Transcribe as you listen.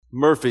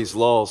Murphy's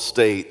Law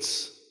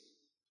states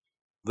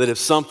that if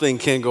something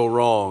can go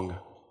wrong,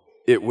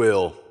 it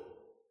will.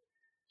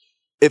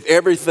 If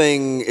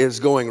everything is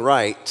going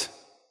right,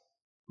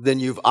 then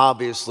you've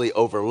obviously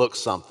overlooked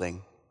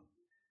something.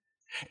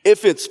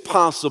 If it's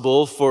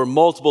possible for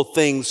multiple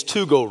things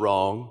to go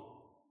wrong,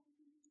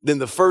 then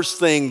the first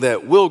thing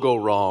that will go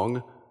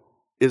wrong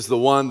is the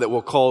one that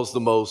will cause the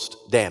most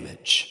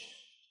damage.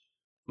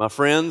 My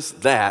friends,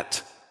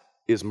 that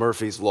is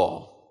Murphy's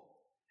Law.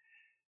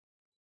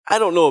 I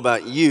don't know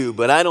about you,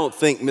 but I don't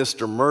think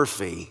Mr.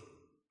 Murphy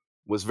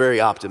was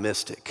very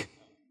optimistic.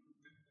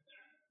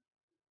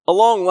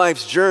 Along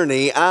life's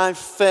journey, I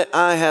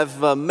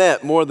have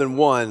met more than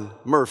one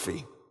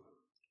Murphy.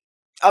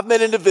 I've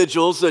met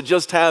individuals that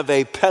just have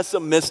a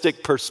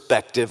pessimistic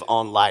perspective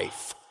on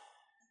life.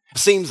 It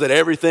seems that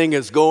everything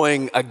is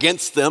going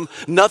against them,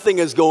 nothing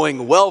is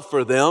going well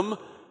for them,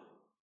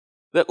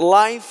 that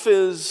life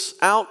is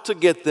out to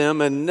get them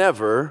and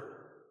never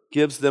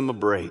gives them a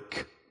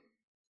break.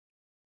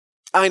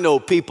 I know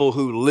people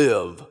who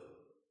live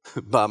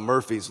by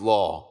Murphy's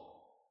Law.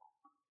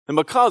 And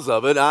because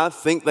of it, I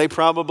think they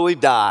probably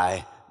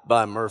die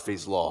by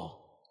Murphy's Law.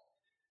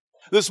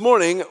 This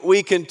morning,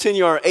 we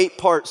continue our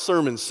 8-part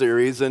sermon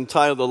series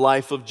entitled The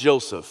Life of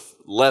Joseph,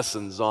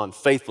 Lessons on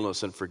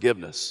Faithfulness and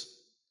Forgiveness.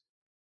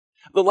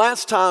 The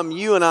last time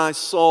you and I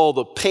saw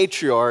the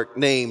patriarch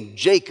named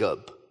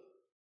Jacob,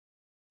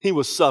 he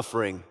was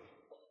suffering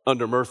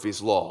under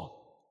Murphy's Law.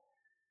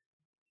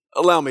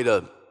 Allow me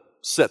to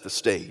set the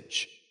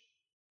stage.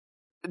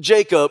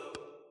 Jacob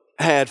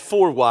had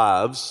 4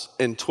 wives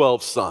and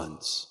 12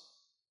 sons.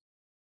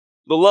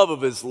 The love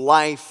of his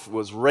life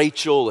was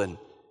Rachel, and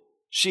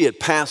she had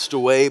passed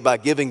away by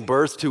giving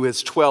birth to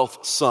his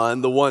 12th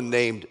son, the one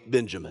named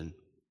Benjamin.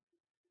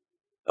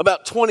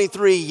 About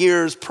 23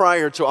 years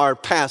prior to our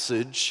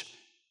passage,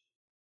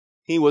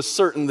 he was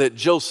certain that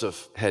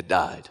Joseph had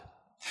died.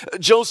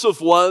 Joseph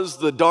was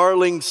the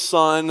darling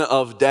son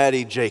of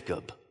Daddy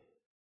Jacob.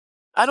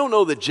 I don't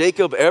know that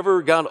Jacob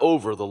ever got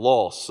over the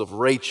loss of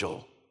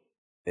Rachel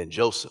and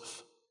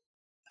Joseph.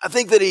 I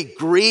think that he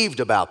grieved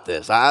about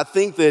this. I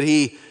think that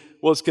he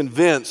was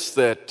convinced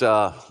that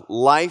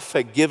life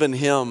had given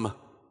him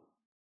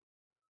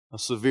a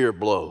severe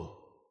blow.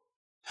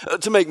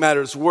 To make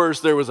matters worse,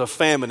 there was a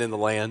famine in the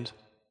land,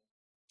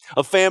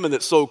 a famine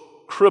that so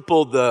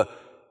crippled the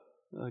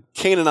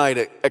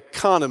Canaanite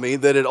economy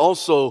that it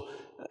also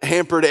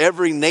hampered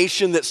every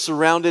nation that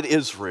surrounded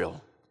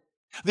Israel.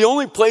 The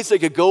only place they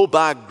could go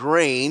buy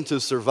grain to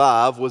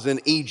survive was in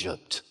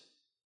Egypt.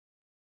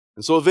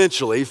 And so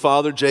eventually,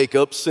 Father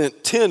Jacob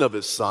sent 10 of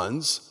his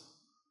sons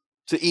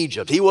to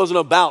Egypt. He wasn't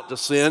about to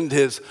send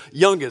his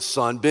youngest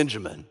son,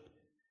 Benjamin.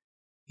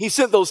 He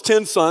sent those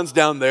 10 sons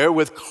down there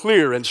with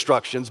clear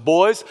instructions.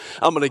 Boys,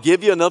 I'm going to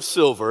give you enough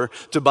silver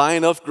to buy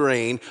enough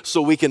grain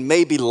so we can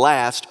maybe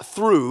last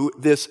through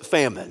this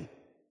famine.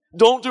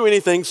 Don't do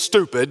anything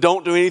stupid.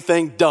 Don't do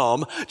anything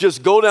dumb.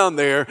 Just go down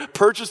there,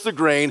 purchase the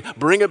grain,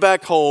 bring it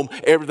back home.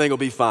 Everything will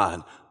be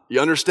fine. You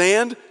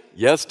understand?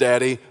 Yes,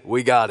 Daddy,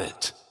 we got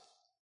it.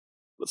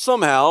 But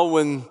somehow,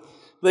 when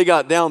they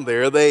got down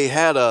there, they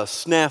had a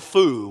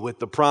snafu with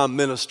the Prime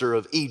Minister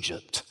of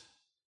Egypt.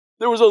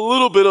 There was a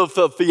little bit of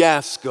a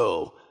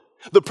fiasco.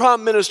 The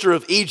Prime Minister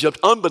of Egypt,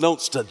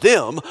 unbeknownst to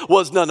them,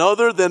 was none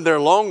other than their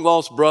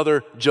long-lost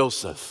brother,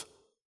 Joseph.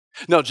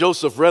 Now,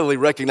 Joseph readily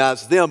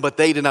recognized them, but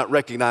they did not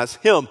recognize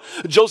him.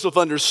 Joseph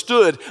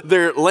understood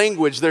their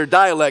language, their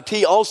dialect.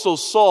 He also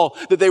saw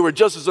that they were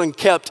just as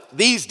unkept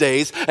these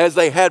days as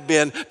they had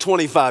been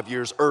 25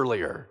 years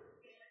earlier.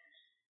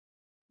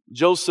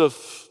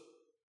 Joseph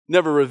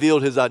never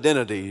revealed his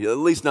identity, at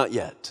least not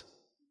yet.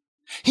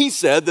 He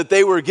said that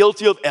they were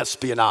guilty of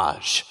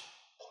espionage.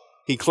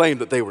 He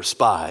claimed that they were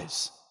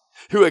spies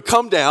who had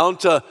come down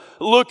to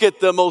look at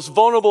the most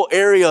vulnerable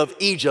area of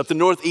Egypt, the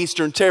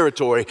northeastern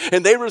territory.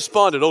 And they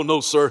responded, "Oh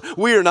no, sir,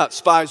 we are not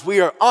spies.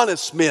 We are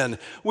honest men.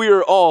 We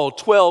are all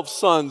 12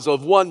 sons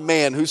of one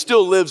man who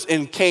still lives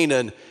in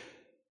Canaan.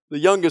 The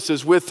youngest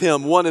is with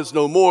him. One is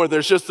no more.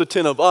 There's just the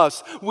 10 of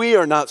us. We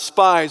are not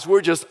spies.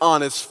 We're just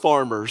honest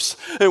farmers.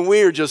 And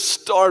we are just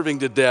starving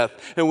to death.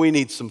 And we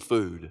need some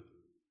food."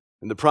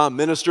 And the prime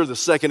minister, the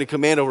second in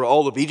command over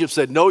all of Egypt,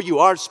 said, "No, you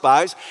are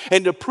spies.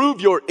 And to prove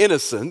your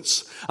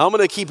innocence, I'm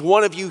going to keep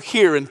one of you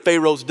here in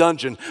Pharaoh's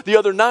dungeon. The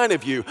other 9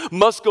 of you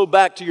must go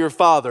back to your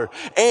father.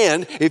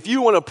 And if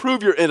you want to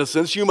prove your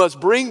innocence, you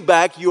must bring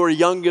back your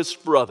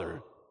youngest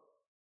brother.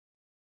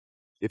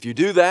 If you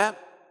do that,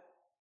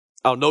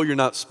 I'll know you're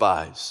not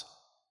spies."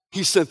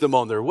 He sent them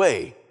on their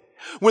way.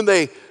 When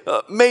they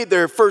made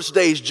their first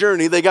day's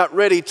journey, they got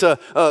ready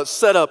to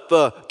set up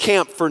the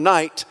camp for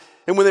night.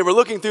 And when they were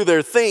looking through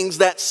their things,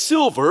 that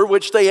silver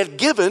which they had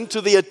given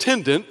to the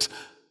attendant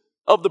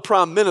of the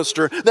prime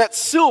minister, that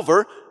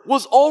silver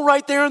was all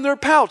right there in their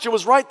pouch. It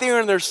was right there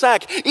in their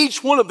sack.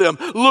 Each one of them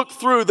looked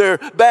through their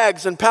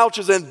bags and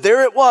pouches, and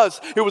there it was.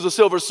 It was a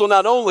silver. So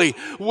not only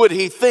would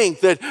he think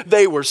that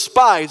they were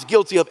spies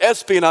guilty of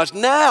espionage,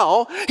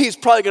 now he's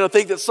probably going to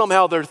think that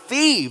somehow they're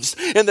thieves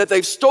and that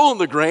they've stolen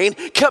the grain,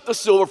 kept the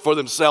silver for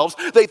themselves.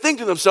 They think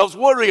to themselves,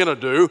 what are we going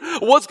to do?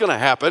 What's going to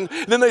happen?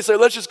 And then they say,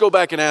 let's just go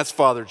back and ask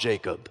Father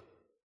Jacob.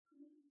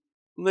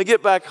 When they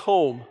get back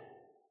home,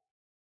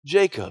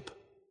 Jacob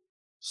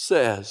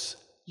says,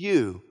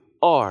 you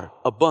are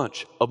a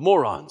bunch of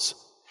morons.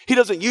 He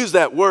doesn't use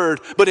that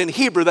word, but in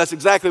Hebrew, that's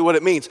exactly what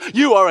it means.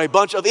 You are a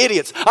bunch of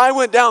idiots. I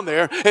went down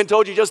there and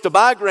told you just to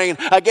buy grain.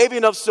 I gave you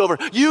enough silver.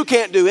 You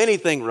can't do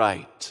anything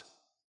right.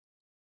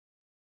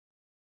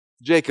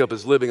 Jacob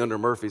is living under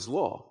Murphy's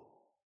Law.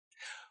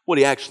 What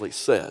he actually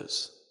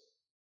says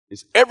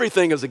is,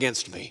 everything is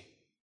against me.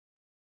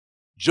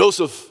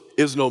 Joseph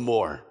is no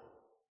more.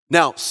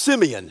 Now,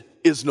 Simeon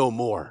is no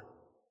more.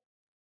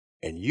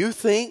 And you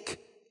think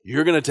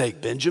you're going to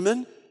take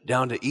Benjamin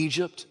down to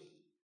Egypt?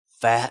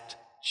 Fat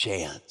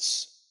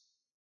chance.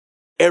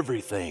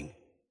 Everything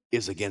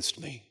is against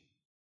me.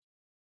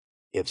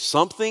 If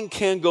something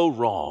can go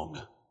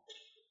wrong,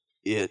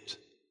 it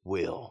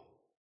will.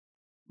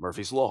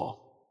 Murphy's Law.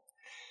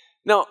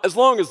 Now, as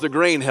long as the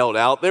grain held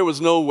out, there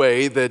was no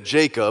way that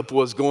Jacob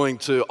was going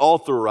to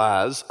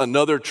authorize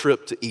another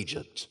trip to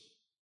Egypt.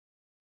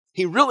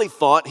 He really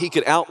thought he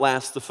could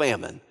outlast the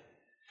famine.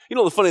 You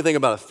know the funny thing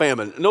about a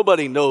famine,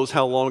 nobody knows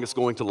how long it's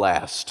going to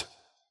last.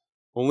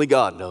 Only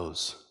God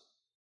knows.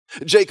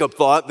 Jacob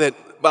thought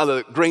that by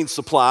the grain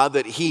supply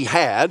that he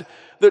had,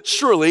 that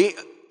surely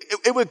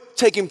it would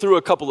take him through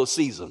a couple of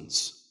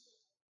seasons.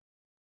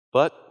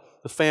 But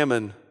the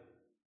famine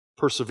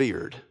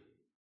persevered.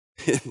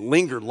 It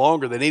lingered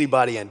longer than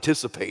anybody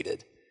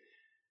anticipated.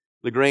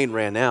 The grain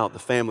ran out. The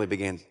family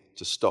began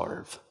to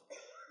starve.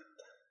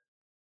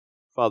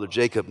 Father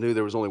Jacob knew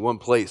there was only one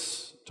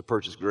place to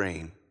purchase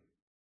grain.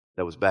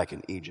 That was back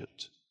in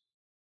Egypt.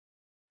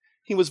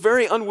 He was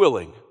very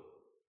unwilling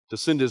to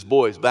send his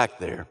boys back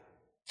there.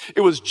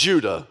 It was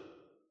Judah,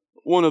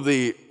 one of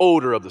the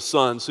older of the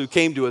sons, who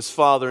came to his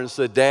father and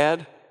said,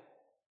 Dad,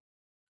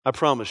 I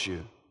promise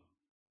you,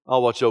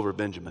 I'll watch over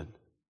Benjamin.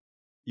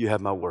 You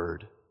have my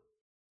word.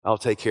 I'll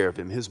take care of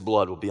him. His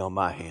blood will be on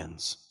my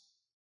hands.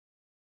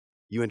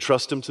 You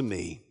entrust him to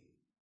me.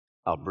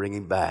 I'll bring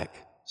him back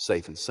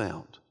safe and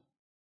sound.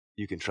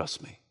 You can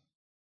trust me.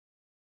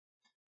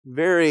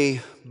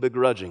 Very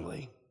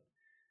begrudgingly,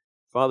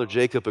 Father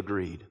Jacob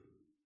agreed.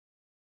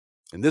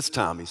 And this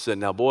time he said,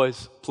 now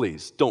boys,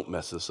 please don't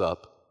mess this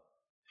up.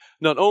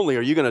 Not only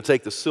are you going to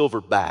take the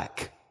silver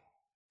back,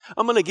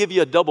 I'm going to give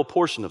you a double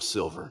portion of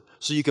silver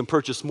so you can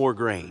purchase more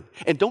grain.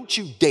 And don't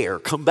you dare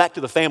come back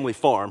to the family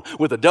farm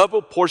with a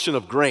double portion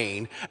of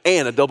grain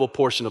and a double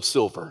portion of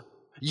silver.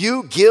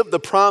 You give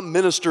the prime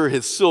minister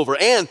his silver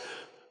and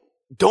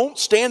don't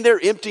stand there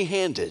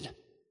empty-handed.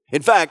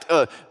 In fact,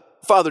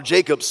 Father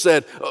Jacob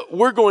said,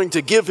 we're going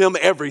to give him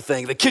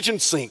everything, the kitchen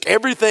sink,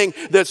 everything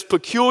that's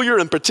peculiar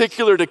and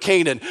particular to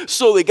Canaan.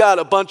 So they got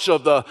a bunch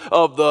of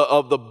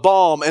the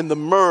balm and the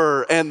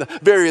myrrh and the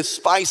various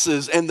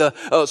spices and the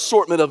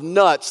assortment of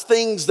nuts,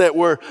 things that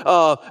were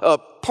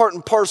part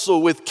and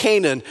parcel with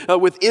Canaan,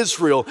 with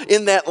Israel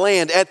in that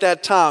land at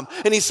that time.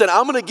 And he said,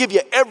 I'm going to give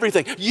you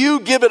everything. You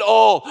give it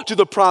all to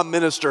the prime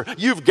minister.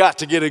 You've got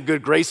to get in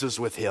good graces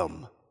with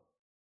him.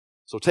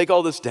 So take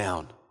all this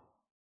down.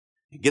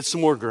 Get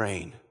some more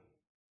grain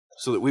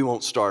so that we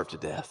won't starve to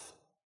death.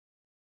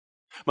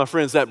 My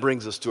friends, that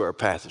brings us to our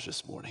passage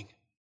this morning.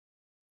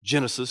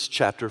 Genesis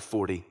chapter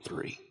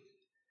 43,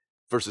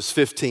 verses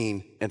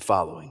 15 and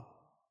following.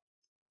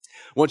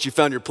 Once you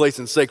found your place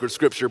in sacred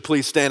scripture,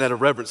 please stand out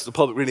of reverence to the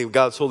public reading of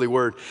God's holy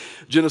word.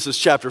 Genesis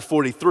chapter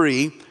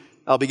 43,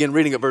 I'll begin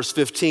reading at verse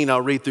 15.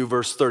 I'll read through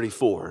verse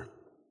 34.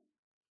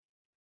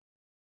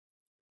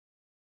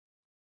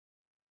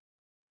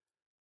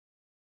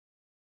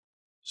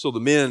 So the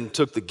men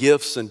took the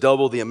gifts and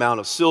doubled the amount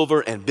of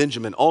silver, and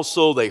Benjamin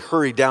also. They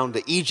hurried down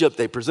to Egypt.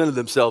 They presented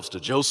themselves to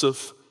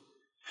Joseph.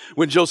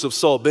 When Joseph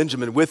saw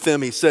Benjamin with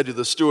them, he said to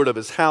the steward of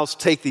his house,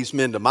 take these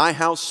men to my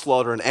house,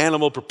 slaughter an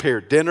animal,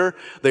 prepare dinner.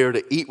 They are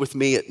to eat with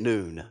me at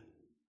noon.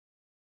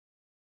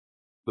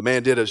 The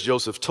man did as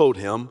Joseph told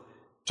him,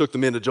 took the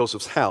men to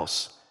Joseph's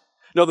house.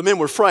 Now, the men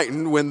were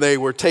frightened when they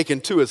were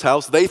taken to his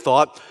house. They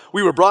thought,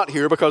 we were brought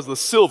here because of the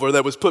silver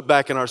that was put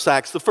back in our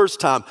sacks the first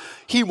time.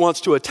 He wants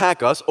to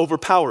attack us,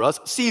 overpower us,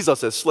 seize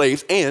us as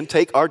slaves, and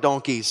take our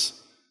donkeys.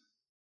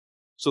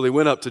 So they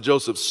went up to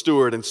Joseph's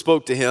steward and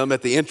spoke to him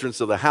at the entrance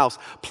of the house.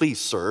 Please,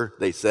 sir,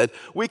 they said,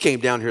 we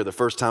came down here the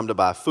first time to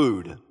buy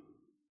food.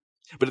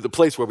 But at the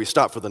place where we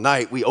stopped for the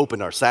night, we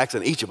opened our sacks,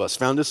 and each of us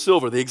found his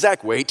silver, the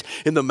exact weight,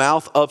 in the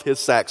mouth of his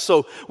sack.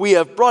 So we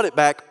have brought it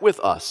back with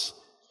us.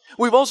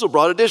 We've also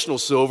brought additional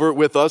silver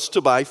with us to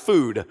buy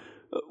food.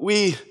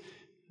 We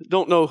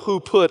don't know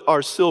who put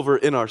our silver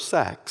in our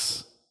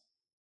sacks.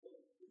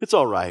 It's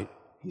all right,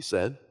 he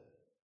said.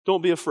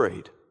 Don't be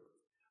afraid.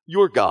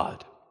 Your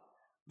God,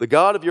 the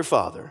God of your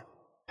father,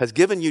 has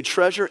given you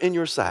treasure in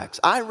your sacks.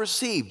 I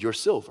received your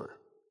silver.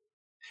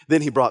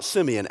 Then he brought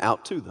Simeon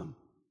out to them.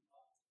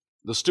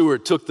 The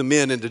steward took the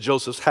men into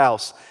Joseph's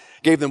house,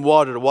 gave them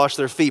water to wash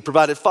their feet,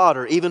 provided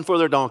fodder even for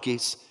their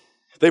donkeys.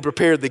 They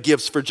prepared the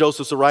gifts for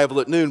Joseph's arrival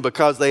at noon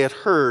because they had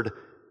heard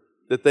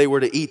that they were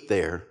to eat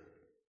there.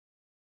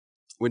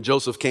 When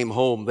Joseph came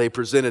home, they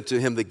presented to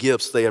him the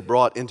gifts they had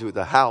brought into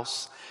the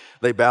house.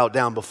 They bowed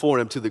down before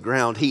him to the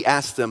ground. He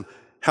asked them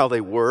how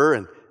they were,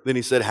 and then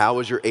he said, "How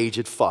is your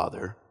aged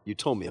father you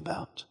told me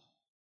about?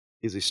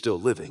 Is he still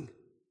living?"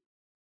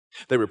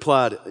 They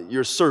replied,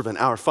 "Your servant,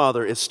 our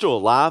father, is still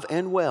alive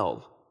and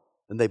well."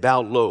 And they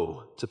bowed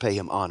low to pay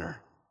him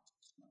honor.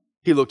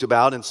 He looked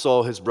about and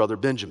saw his brother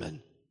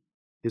Benjamin,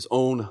 his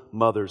own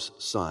mother's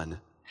son.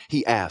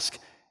 He asked,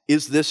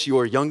 "Is this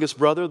your youngest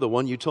brother, the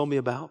one you told me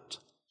about?"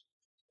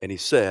 And he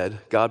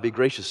said, "God be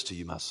gracious to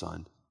you, my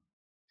son."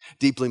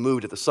 Deeply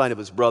moved at the sight of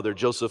his brother,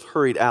 Joseph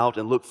hurried out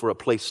and looked for a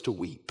place to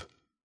weep.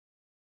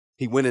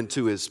 He went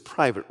into his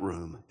private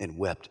room and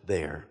wept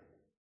there.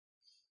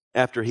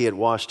 After he had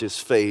washed his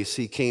face,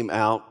 he came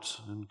out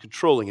and,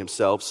 controlling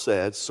himself,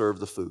 said, "Serve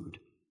the food."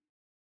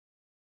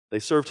 They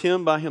served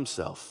him by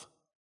himself,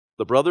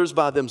 the brothers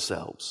by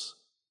themselves,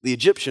 the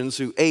Egyptians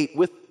who ate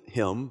with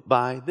him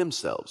by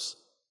themselves,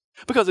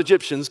 because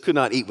Egyptians could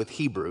not eat with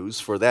Hebrews,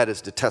 for that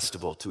is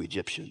detestable to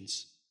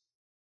Egyptians.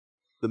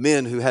 The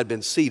men who had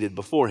been seated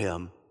before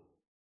him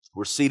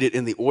were seated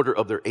in the order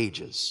of their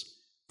ages,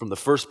 from the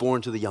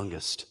firstborn to the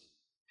youngest.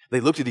 They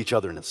looked at each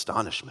other in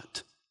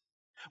astonishment.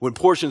 When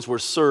portions were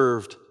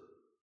served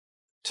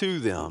to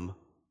them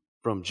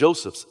from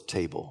Joseph's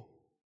table,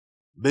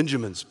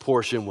 Benjamin's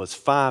portion was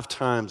 5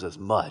 times as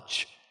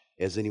much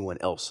as anyone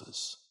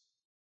else's.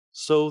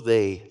 So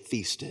they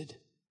feasted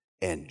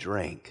and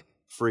drank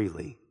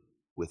freely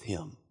with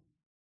him.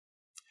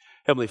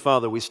 Heavenly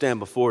Father, we stand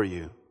before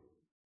you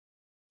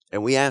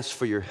and we ask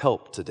for your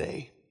help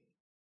today.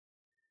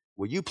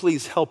 Will you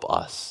please help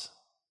us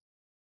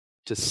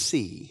to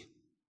see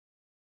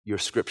your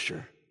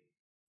scripture,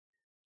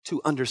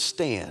 to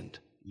understand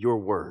your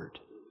word?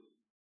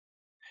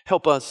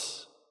 Help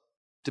us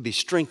to be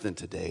strengthened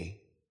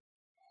today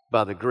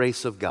by the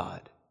grace of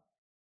God.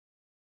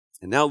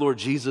 And now, Lord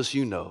Jesus,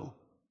 you know,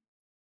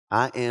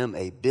 I am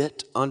a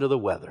bit under the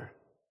weather,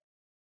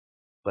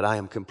 but I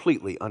am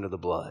completely under the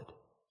blood.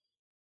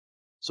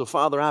 So,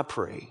 Father, I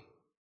pray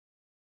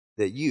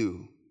that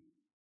you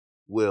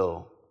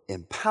will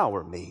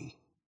empower me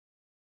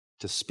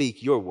to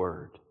speak your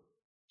word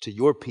to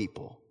your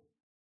people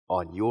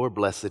on your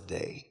blessed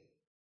day.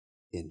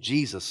 In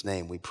Jesus'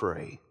 name we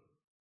pray.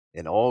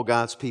 And all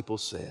God's people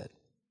said,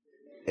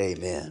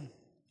 amen.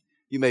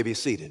 You may be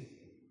seated.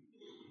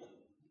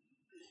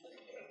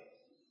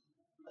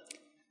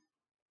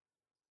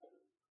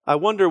 I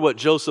wonder what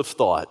Joseph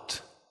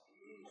thought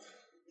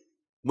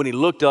when he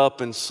looked up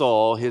and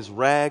saw his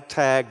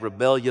ragtag,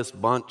 rebellious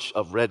bunch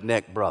of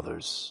redneck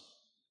brothers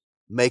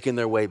making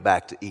their way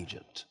back to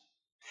Egypt.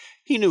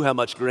 He knew how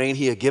much grain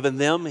he had given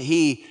them.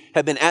 He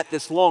had been at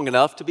this long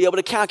enough to be able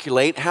to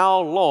calculate how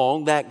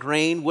long that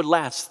grain would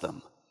last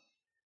them.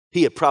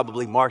 He had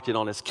probably marked it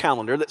on his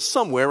calendar that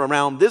somewhere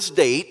around this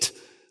date,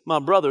 my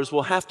brothers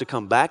will have to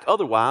come back.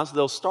 Otherwise,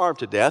 they'll starve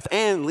to death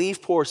and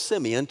leave poor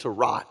Simeon to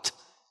rot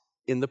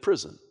in the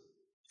prison.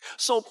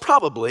 So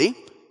probably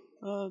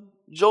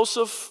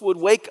Joseph would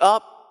wake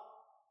up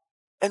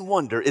and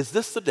wonder, is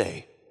this the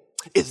day?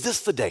 Is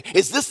this the day?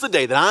 Is this the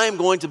day that I am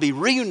going to be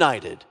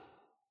reunited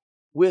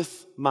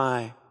with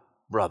my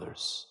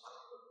brothers?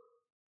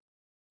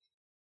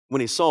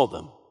 When he saw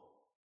them,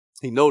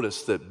 he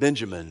noticed that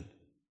Benjamin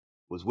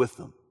was with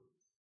them.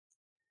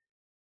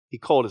 He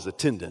called his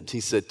attendant.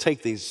 He said,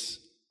 "Take these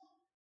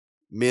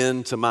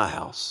men to my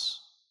house.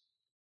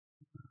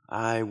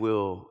 I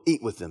will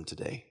eat with them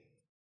today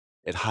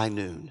at high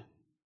noon.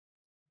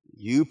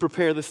 You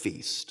prepare the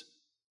feast,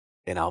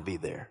 and I'll be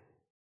there."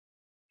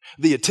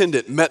 The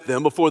attendant met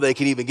them before they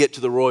could even get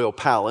to the royal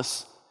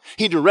palace.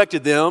 He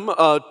directed them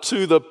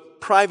to the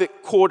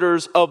private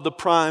quarters of the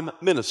prime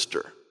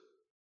minister.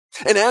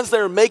 And as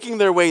they're making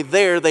their way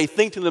there, they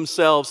think to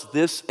themselves,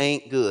 this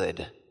ain't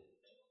good.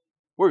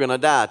 We're going to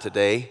die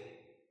today.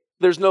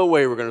 There's no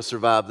way we're going to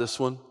survive this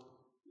one.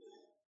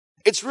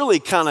 It's really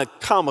kind of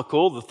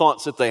comical, the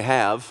thoughts that they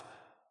have.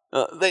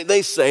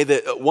 They say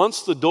that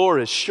once the door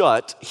is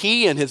shut,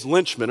 he and his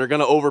lynchmen are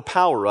going to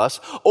overpower us,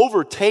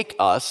 overtake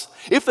us.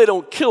 If they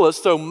don't kill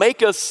us, they'll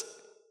make us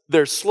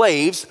their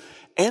slaves,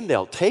 and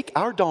they'll take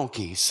our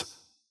donkeys.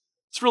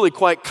 It's really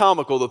quite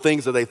comical, the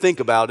things that they think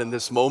about in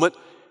this moment.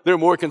 They're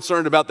more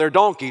concerned about their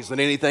donkeys than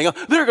anything else.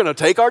 They're going to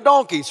take our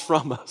donkeys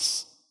from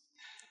us.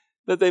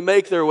 That they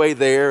make their way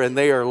there, and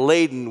they are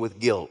laden with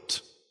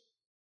guilt.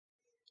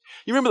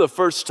 You remember the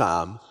first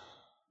time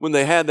when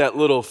they had that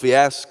little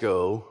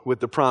fiasco with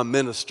the prime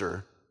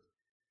minister?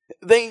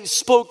 They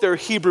spoke their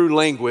Hebrew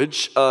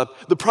language.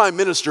 The prime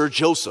minister,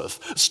 Joseph,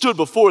 stood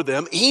before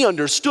them. He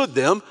understood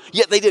them,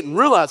 yet they didn't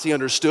realize he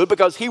understood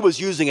because he was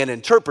using an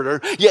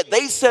interpreter. Yet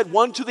they said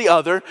one to the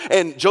other,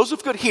 and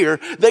Joseph could hear,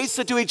 they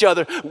said to each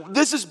other,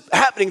 this is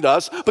happening to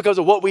us because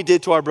of what we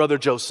did to our brother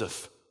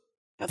Joseph.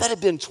 Now that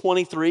had been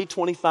 23,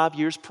 25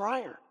 years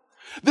prior.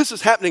 This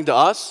is happening to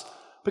us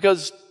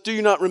because do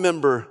you not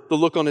remember the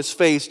look on his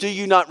face? Do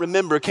you not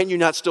remember? Can you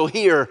not still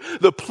hear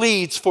the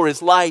pleads for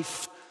his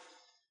life?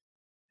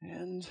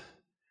 And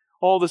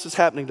all this is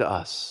happening to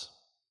us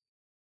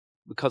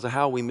because of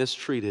how we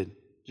mistreated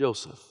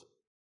Joseph.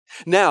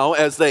 Now,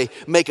 as they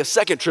make a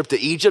second trip to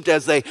Egypt,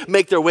 as they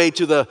make their way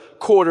to the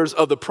quarters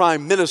of the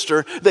prime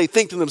minister, they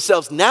think to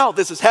themselves, now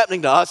this is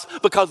happening to us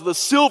because of the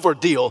silver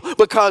deal,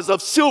 because of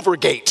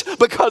Silvergate,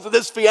 because of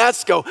this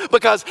fiasco,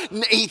 because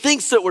he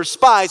thinks that we're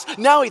spies.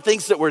 Now he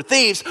thinks that we're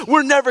thieves.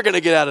 We're never going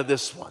to get out of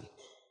this one.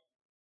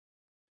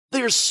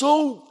 They are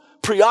so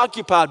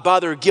preoccupied by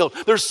their guilt.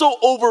 They're so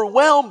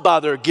overwhelmed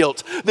by their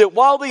guilt that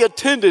while the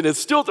attendant is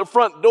still at the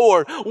front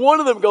door, one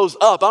of them goes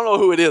up. I don't know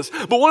who it is,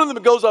 but one of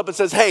them goes up and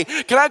says, hey,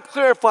 can I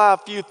clarify a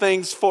few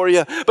things for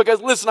you?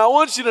 Because listen, I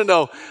want you to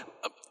know,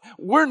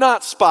 we're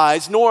not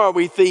spies, nor are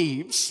we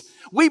thieves.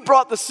 We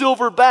brought the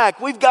silver back.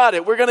 We've got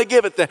it. We're going to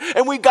give it there.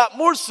 And we've got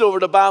more silver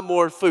to buy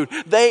more food.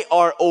 They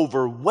are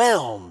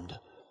overwhelmed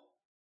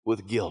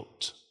with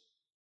guilt.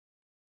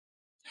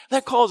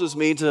 That causes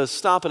me to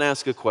stop and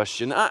ask a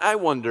question. I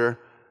wonder,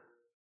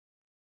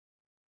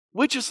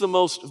 which is the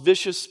most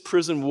vicious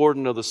prison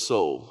warden of the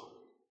soul?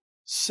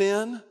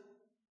 Sin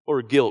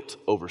or guilt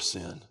over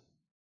sin?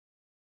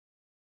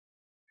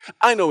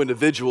 I know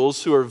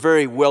individuals who are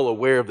very well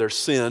aware of their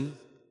sin.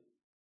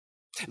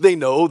 They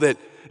know that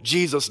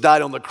Jesus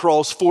died on the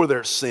cross for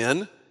their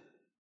sin.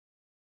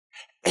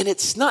 And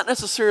it's not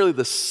necessarily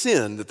the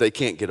sin that they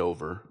can't get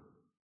over.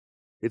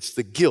 It's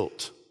the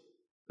guilt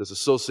that's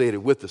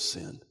associated with the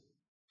sin.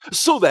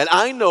 So that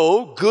I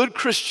know good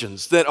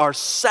Christians that are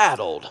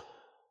saddled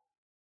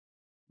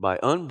by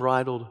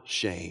unbridled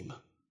shame.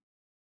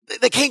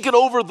 They can't get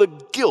over the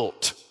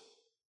guilt.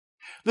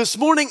 This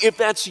morning, if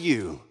that's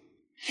you,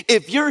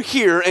 if you're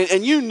here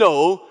and you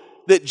know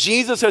that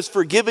Jesus has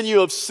forgiven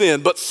you of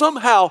sin, but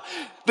somehow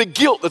the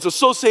guilt that's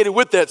associated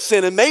with that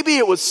sin, and maybe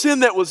it was sin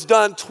that was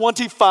done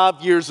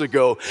 25 years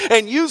ago,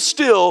 and you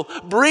still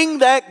bring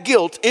that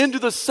guilt into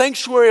the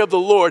sanctuary of the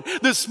Lord,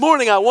 this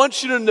morning I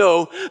want you to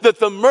know that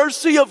the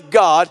mercy of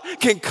God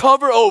can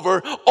cover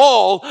over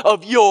all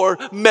of your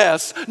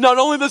mess. Not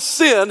only the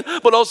sin,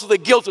 but also the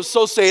guilt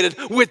associated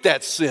with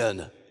that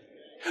sin.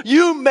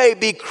 You may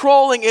be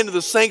crawling into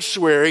the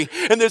sanctuary,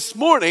 and this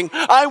morning,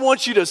 I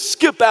want you to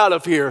skip out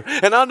of here.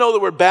 And I know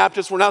that we're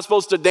Baptists, we're not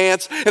supposed to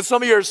dance, and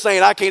some of you are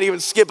saying, I can't even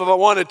skip if I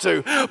wanted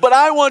to. But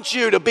I want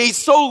you to be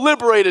so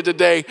liberated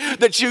today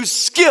that you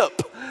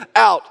skip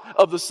out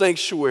of the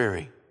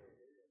sanctuary.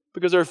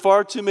 Because there are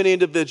far too many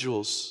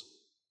individuals,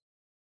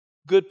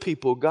 good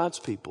people, God's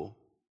people,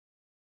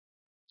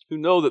 who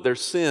know that their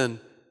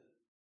sin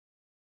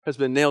has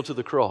been nailed to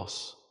the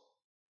cross,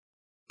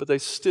 but they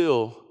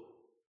still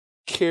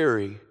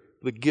carry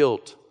the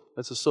guilt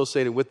that's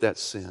associated with that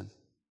sin.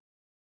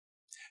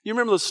 You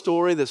remember the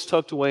story that's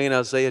tucked away in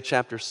Isaiah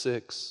chapter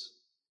 6?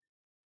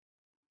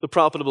 The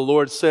prophet of the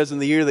Lord says, in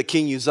the year that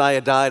King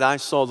Uzziah died, I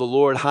saw the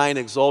Lord high and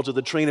exalted.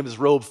 The train of his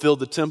robe filled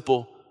the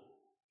temple.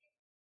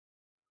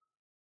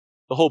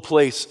 The whole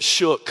place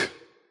shook.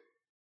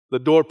 The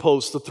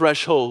doorposts, the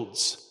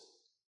thresholds.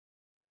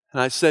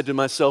 And I said to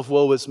myself,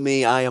 woe is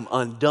me, I am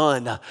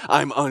undone.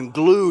 I'm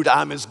unglued.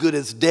 I'm as good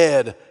as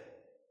dead.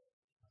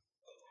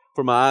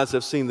 For my eyes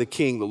have seen the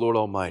King, the Lord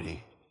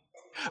Almighty.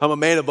 I'm a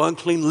man of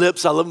unclean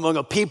lips. I live among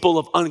a people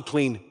of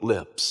unclean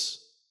lips.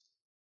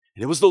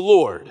 And it was the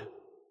Lord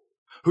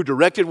who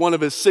directed one of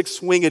his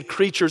six-winged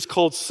creatures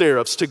called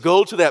seraphs to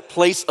go to that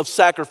place of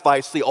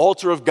sacrifice, the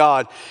altar of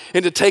God,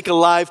 and to take a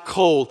live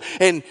coal.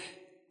 And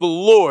the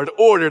Lord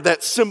ordered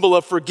that symbol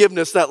of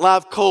forgiveness, that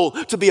live coal,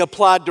 to be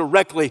applied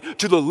directly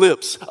to the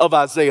lips of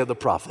Isaiah the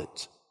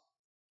prophet.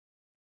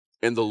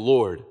 And the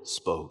Lord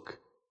spoke,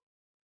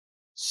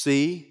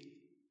 see,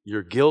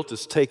 your guilt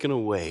is taken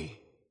away,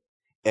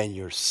 and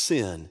your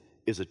sin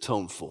is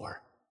atoned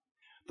for.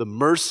 The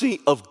mercy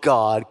of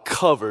God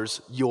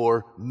covers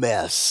your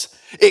mess.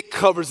 It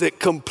covers it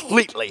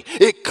completely.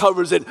 It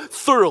covers it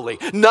thoroughly.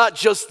 Not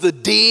just the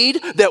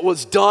deed that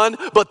was done,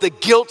 but the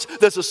guilt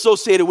that's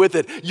associated with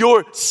it.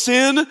 Your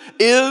sin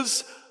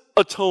is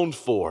atoned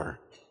for.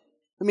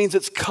 It means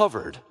it's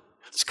covered.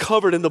 It's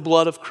covered in the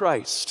blood of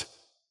Christ.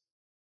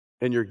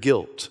 And your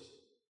guilt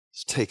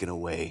is taken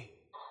away.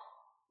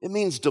 It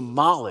means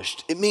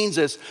demolished. It means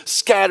as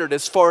scattered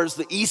as far as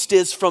the east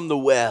is from the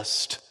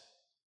west.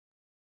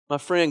 My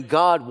friend,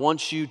 God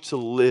wants you to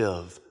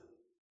live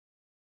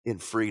in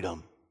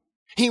freedom.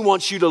 He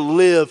wants you to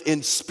live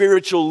in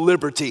spiritual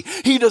liberty.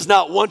 He does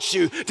not want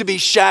you to be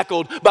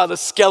shackled by the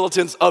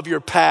skeletons of your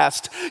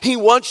past. He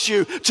wants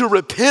you to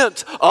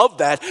repent of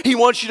that. He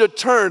wants you to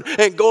turn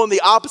and go in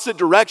the opposite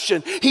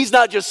direction. He's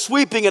not just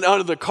sweeping it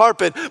under the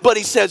carpet, but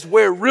he says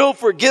where real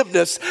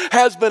forgiveness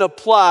has been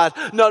applied,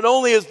 not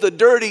only is the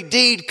dirty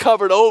deed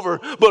covered over,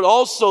 but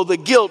also the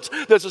guilt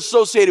that's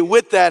associated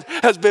with that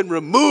has been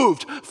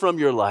removed from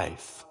your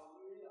life.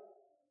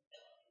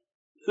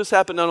 This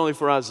happened not only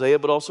for Isaiah,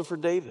 but also for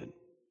David.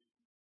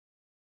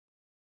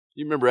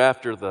 You remember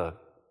after the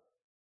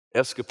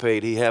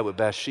escapade he had with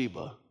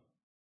Bathsheba,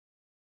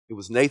 it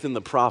was Nathan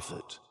the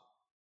prophet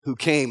who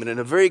came, and in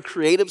a very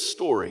creative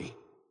story,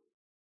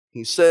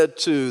 he said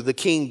to the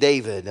King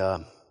David,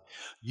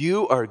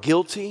 you are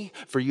guilty,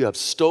 for you have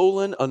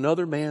stolen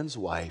another man's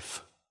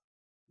wife,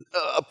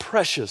 a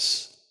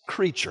precious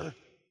creature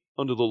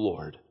unto the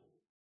Lord.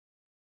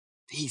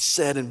 He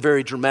said in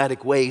very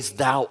dramatic ways,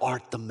 thou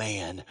art the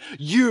man.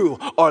 You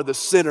are the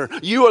sinner.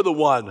 You are the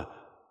one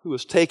who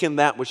has taken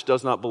that which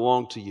does not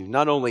belong to you.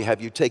 Not only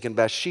have you taken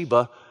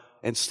Bathsheba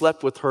and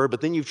slept with her,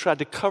 but then you've tried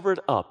to cover it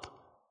up.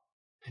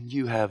 And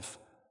you have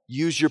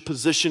used your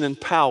position and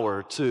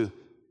power to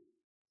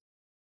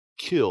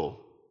kill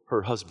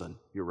her husband,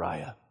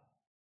 Uriah.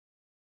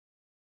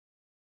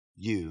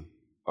 You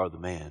are the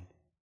man.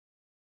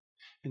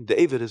 And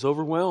David is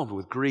overwhelmed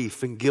with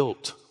grief and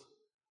guilt,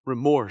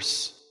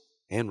 remorse,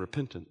 and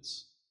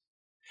repentance.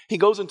 He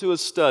goes into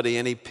his study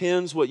and he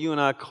pens what you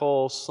and I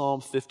call Psalm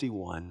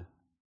 51.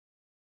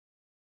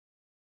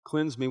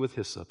 Cleanse me with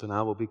hyssop and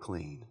I will be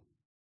clean.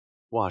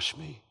 Wash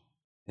me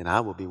and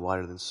I will be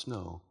whiter than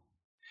snow.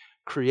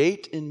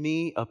 Create in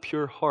me a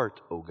pure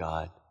heart, O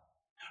God.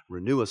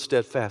 Renew a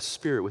steadfast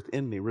spirit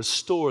within me.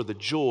 Restore the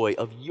joy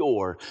of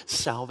your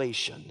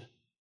salvation.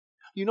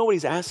 You know what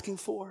he's asking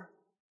for?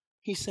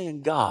 He's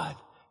saying, God,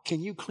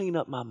 can you clean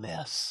up my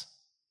mess?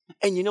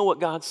 And you know what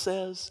God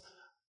says?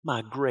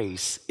 My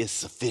grace is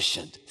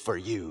sufficient for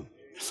you.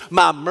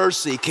 My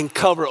mercy can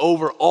cover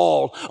over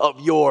all of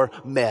your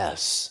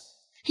mess.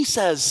 He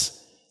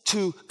says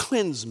to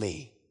cleanse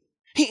me.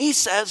 He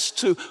says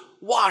to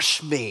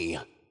wash me.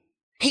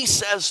 He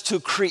says to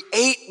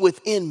create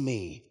within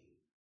me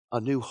a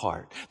new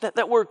heart.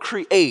 That word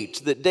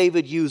create that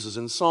David uses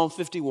in Psalm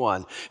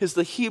 51 is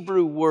the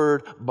Hebrew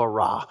word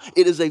bara.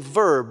 It is a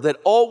verb that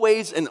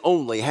always and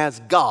only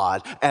has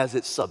God as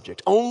its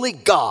subject. Only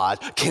God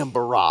can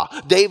bara.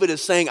 David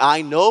is saying,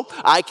 I know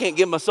I can't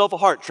give myself a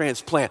heart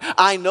transplant.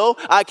 I know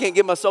I can't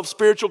give myself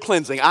spiritual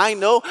cleansing. I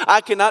know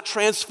I cannot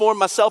transform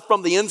myself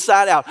from the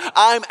inside out.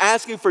 I'm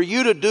asking for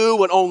you to do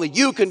what only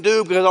you can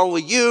do because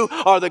only you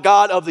are the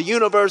God of the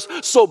universe.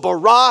 So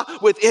bara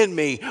within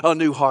me a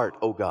new heart,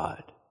 O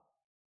God.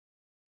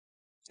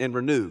 And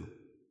renew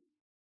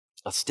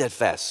a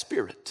steadfast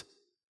spirit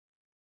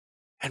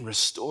and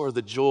restore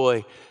the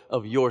joy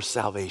of your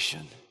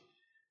salvation.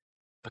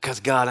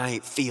 Because God, I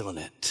ain't feeling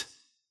it.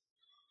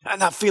 I'm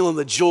not feeling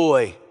the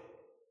joy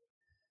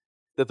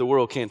that the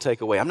world can't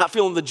take away. I'm not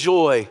feeling the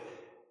joy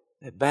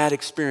that bad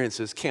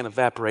experiences can't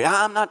evaporate.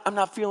 I'm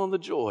not feeling the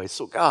joy.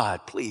 So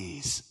God,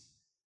 please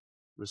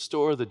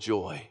restore the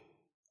joy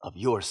of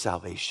your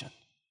salvation.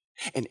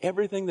 And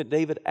everything that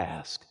David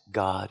asked,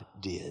 God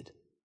did.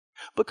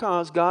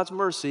 Because God's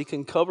mercy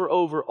can cover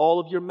over all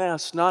of your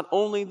mess, not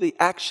only the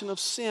action of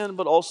sin,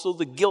 but also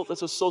the guilt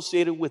that's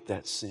associated with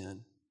that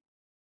sin.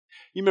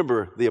 You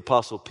remember the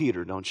Apostle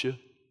Peter, don't you?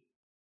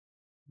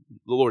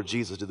 The Lord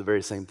Jesus did the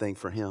very same thing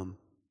for him.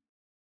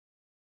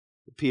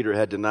 Peter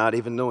had denied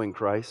even knowing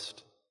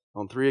Christ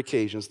on 3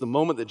 occasions. The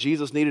moment that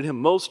Jesus needed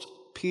him most,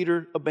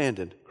 Peter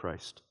abandoned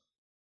Christ.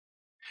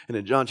 And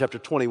in John chapter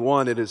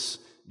 21, it is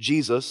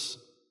Jesus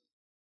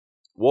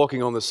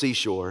walking on the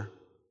seashore.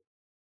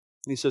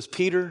 And he says,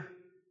 Peter,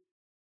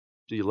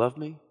 do you love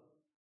me?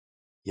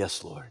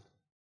 Yes, Lord.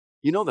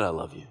 You know that I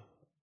love you.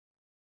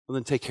 Well,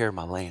 then take care of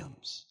my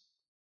lambs.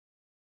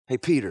 Hey,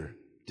 Peter,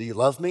 do you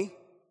love me?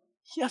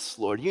 Yes,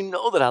 Lord. You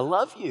know that I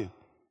love you.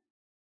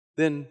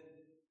 Then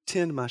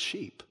tend my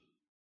sheep.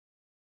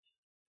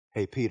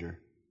 Hey, Peter,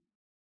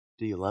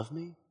 do you love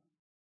me?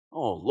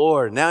 Oh,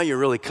 Lord, now you're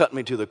really cutting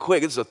me to the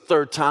quick. It's the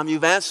 3rd time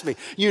you've asked me.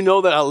 You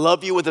know that I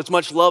love you with as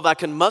much love I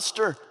can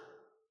muster.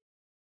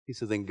 He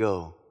said, then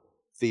go.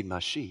 Feed my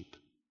sheep.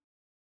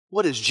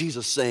 What is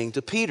Jesus saying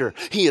to Peter?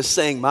 He is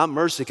saying, my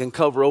mercy can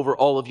cover over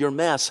all of your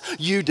mess.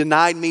 You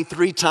denied me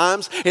 3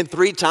 times, and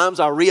 3 times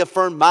I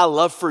reaffirmed my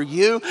love for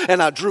you,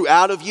 and I drew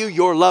out of you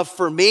your love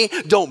for me.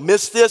 Don't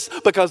miss this,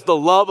 because the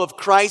love of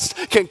Christ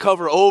can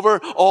cover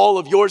over all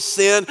of your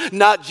sin,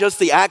 not just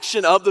the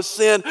action of the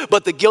sin,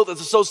 but the guilt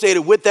that's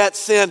associated with that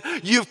sin.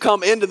 You've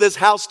come into this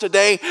house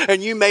today,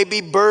 and you may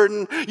be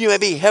burdened, you may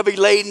be heavy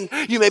laden,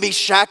 you may be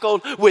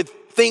shackled with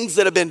things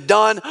that have been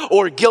done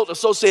or guilt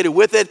associated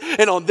with it.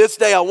 And on this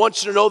day, I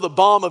want you to know the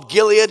balm of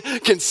Gilead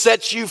can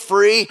set you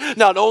free,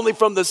 not only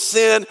from the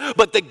sin,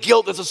 but the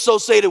guilt that's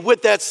associated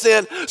with that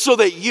sin, so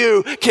that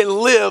you can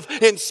live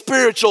in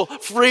spiritual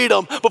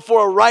freedom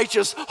before a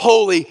righteous,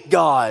 holy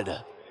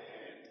God.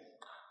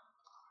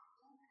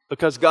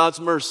 Because God's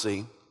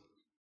mercy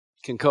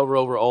can cover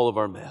over all of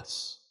our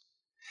mess.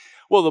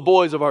 Well, the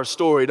boys of our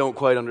story don't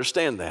quite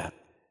understand that.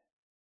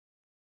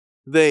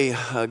 They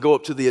go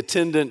up to the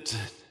attendant.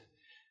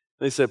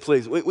 They said,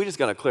 please, we just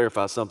got to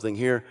clarify something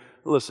here.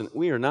 Listen,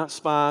 we are not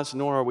spies,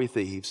 nor are we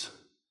thieves.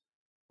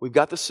 We've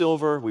got the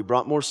silver. We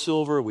brought more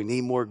silver. We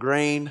need more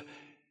grain.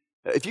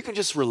 If you can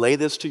just relay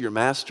this to your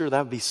master,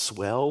 that would be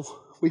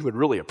swell. We would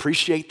really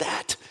appreciate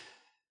that.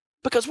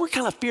 Because we're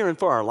kind of fearing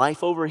for our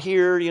life over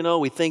here. You know,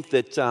 we think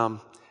that,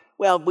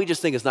 we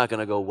just think it's not going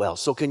to go well.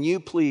 So can you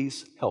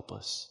please help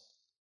us?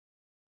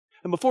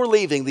 And before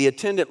leaving, the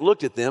attendant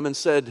looked at them and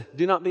said,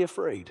 do not be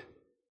afraid.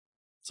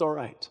 It's all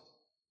right.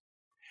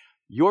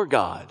 your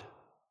God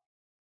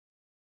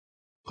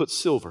put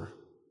silver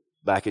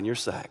back in your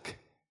sack.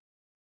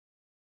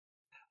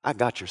 I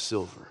got your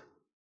silver.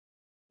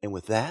 And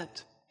with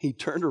that, he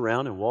turned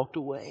around and walked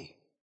away.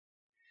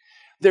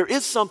 There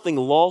is something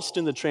lost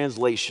in the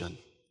translation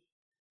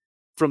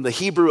from the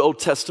Hebrew Old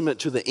Testament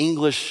to the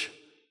English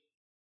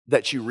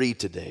that you read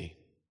today.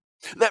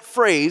 That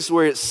phrase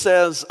where it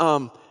says,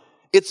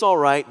 it's all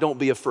right, don't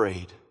be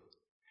afraid.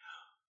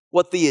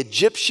 What the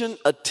Egyptian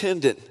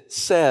attendant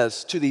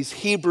says to these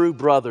Hebrew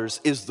brothers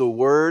is the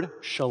word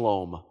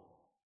shalom.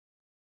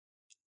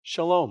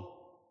 Shalom.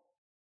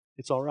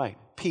 It's all right.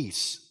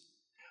 Peace.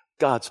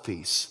 God's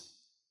peace.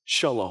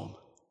 Shalom.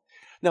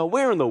 Now,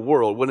 where in the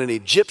world would an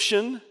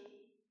Egyptian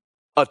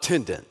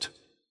attendant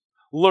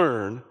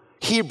learn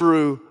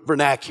Hebrew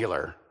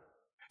vernacular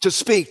to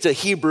speak to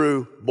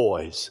Hebrew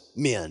boys,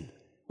 men?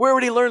 Where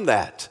would he learn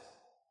that?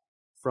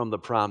 From the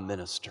prime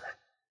minister.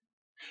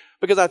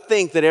 Because I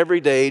think that every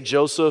day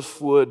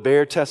Joseph would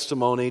bear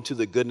testimony to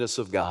the goodness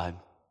of God.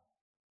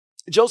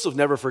 Joseph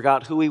never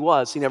forgot who he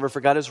was. He never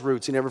forgot his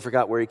roots. He never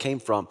forgot where he came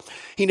from.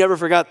 He never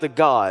forgot the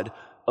God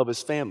of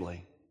his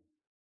family.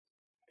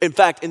 In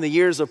fact, in the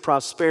years of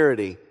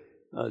prosperity,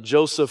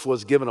 Joseph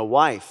was given a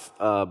wife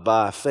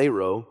by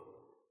Pharaoh.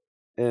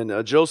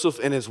 And Joseph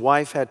and his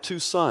wife had two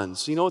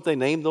sons. You know what they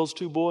named those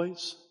two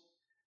boys?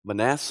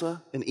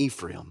 Manasseh and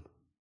Ephraim.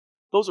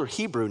 Those are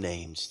Hebrew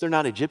names. They're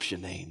not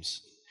Egyptian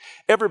names.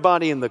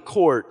 Everybody in the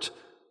court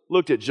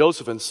looked at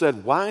Joseph and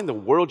said, why in the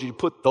world did you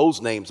put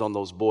those names on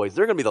those boys?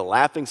 They're going to be the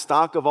laughing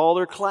stock of all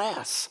their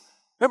class.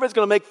 Everybody's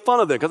going to make fun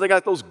of them because they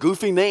got those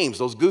goofy names,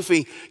 those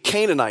goofy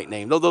Canaanite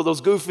names,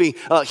 those goofy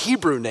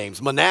Hebrew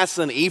names,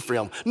 Manasseh and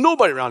Ephraim.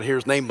 Nobody around here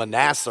is named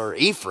Manasseh or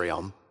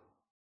Ephraim.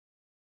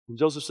 And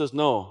Joseph says,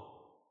 no,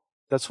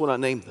 that's what I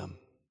named them.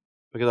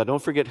 Because I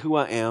don't forget who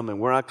I am and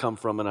where I come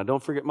from, and I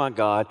don't forget my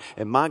God,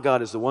 and my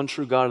God is the one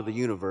true God of the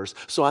universe.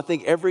 So I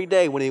think every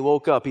day when he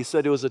woke up, he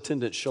said to his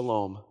attendant,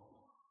 shalom.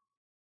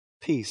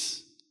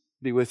 Peace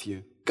be with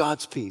you.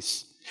 God's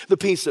peace. The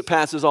peace that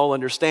passes all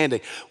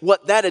understanding.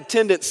 What that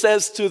attendant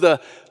says to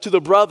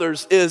the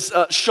brothers is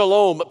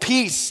shalom,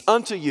 peace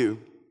unto you.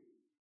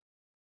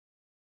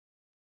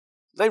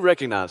 They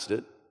recognized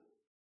it.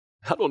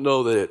 I don't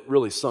know that it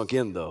really sunk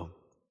in though.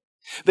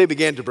 They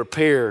began to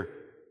prepare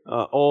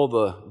all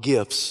the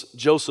gifts.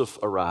 Joseph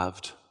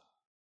arrived.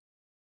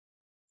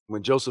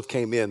 When Joseph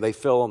came in, they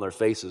fell on their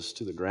faces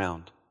to the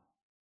ground.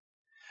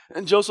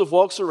 And Joseph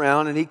walks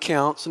around and he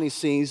counts and he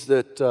sees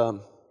that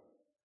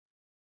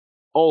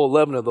all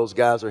 11 of those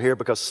guys are here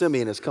because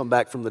Simeon has come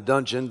back from the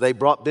dungeon. They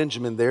brought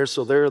Benjamin there,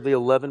 so there are the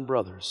 11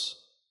 brothers.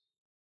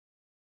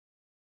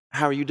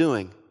 How are you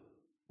doing?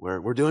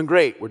 We're doing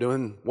great. We're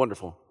doing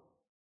wonderful.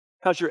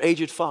 How's your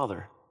aged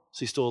father? Is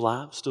he still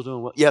alive? Still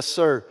doing well? Yes,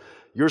 sir.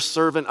 Your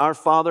servant, our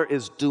father,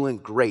 is doing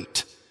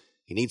great.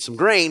 He needs some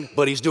grain,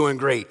 but he's doing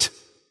great.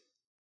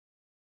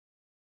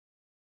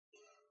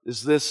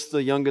 Is this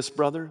the youngest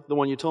brother, the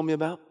one you told me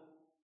about?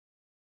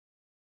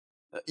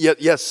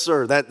 Yes,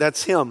 sir.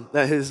 That's him.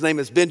 His name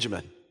is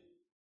Benjamin.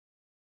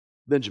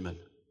 Benjamin,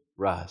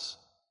 rise.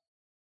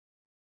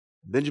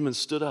 Benjamin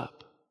stood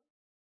up.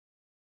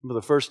 For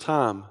the first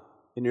time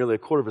in nearly a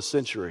quarter of a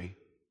century,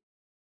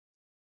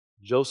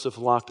 Joseph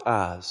locked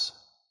eyes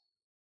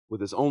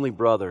with his only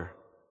brother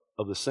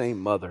of the same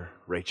mother,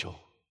 Rachel.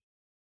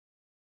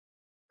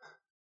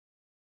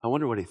 I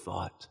wonder what he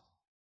thought.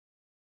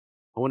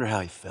 I wonder how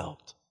he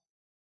felt.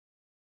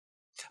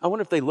 I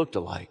wonder if they looked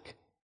alike.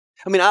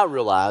 I mean, I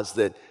realize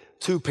that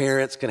two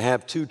parents can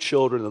have two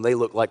children and they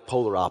look like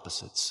polar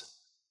opposites.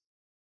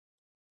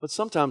 But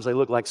sometimes they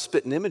look like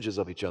spitting images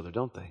of each other,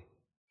 don't they?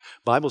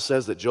 The Bible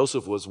says that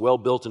Joseph was well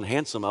built and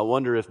handsome. I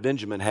wonder if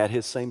Benjamin had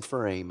his same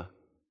frame.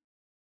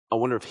 I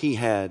wonder if he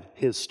had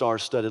his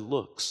star-studded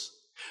looks.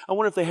 I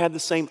wonder if they had the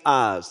same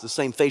eyes, the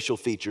same facial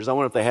features. I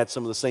wonder if they had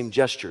some of the same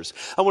gestures.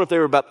 I wonder if they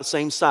were about the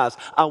same size.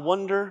 I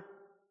wonder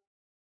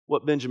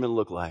what Benjamin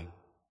looked like.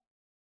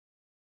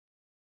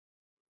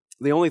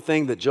 The only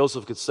thing that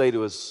Joseph could say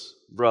to his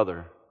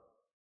brother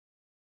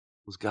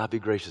was, God be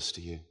gracious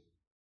to you.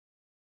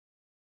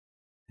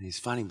 And he's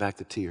fighting back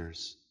the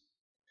tears.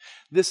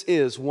 This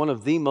is one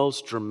of the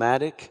most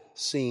dramatic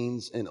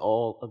scenes in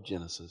all of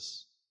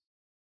Genesis.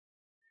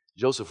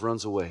 Joseph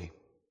runs away.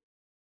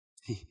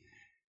 He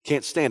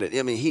can't stand it.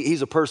 I mean,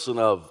 he's a person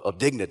of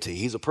dignity.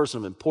 He's a person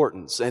of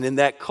importance. And in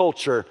that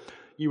culture,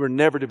 you were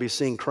never to be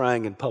seen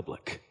crying in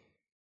public.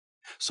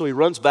 So he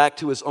runs back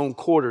to his own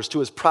quarters, to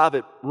his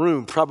private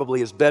room, probably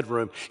his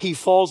bedroom. He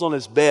falls on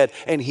his bed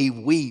and he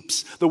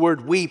weeps. The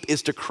word weep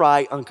is to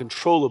cry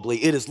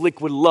uncontrollably. It is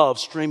liquid love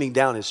streaming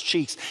down his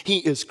cheeks. He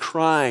is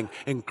crying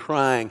and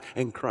crying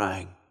and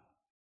crying.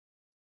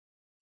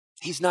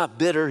 He's not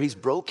bitter, he's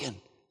broken.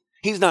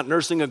 He's not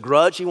nursing a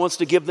grudge. He wants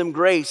to give them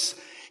grace.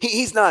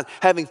 He's not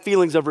having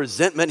feelings of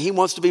resentment. He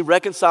wants to be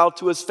reconciled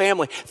to his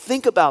family.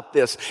 Think about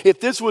this.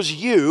 If this was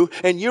you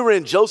and you were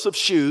in Joseph's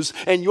shoes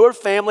and your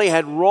family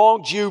had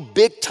wronged you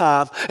big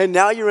time, and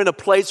now you're in a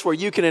place where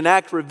you can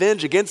enact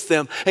revenge against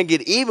them and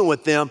get even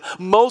with them,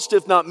 most,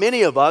 if not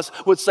many of us,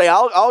 would say,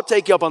 I'll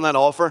take you up on that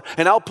offer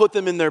and I'll put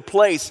them in their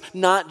place.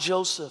 Not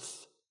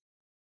Joseph.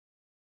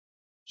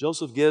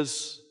 Joseph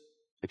gives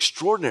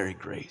extraordinary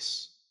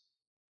grace.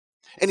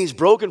 And he's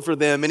broken for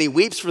them and he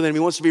weeps for them. He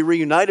wants to be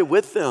reunited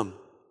with them.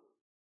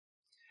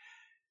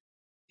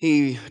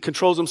 He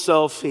controls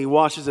himself. He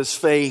washes his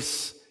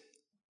face.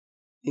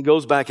 He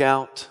goes back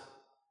out.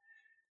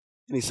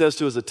 And he says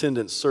to his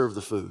attendants, serve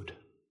the food.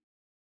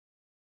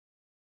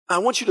 I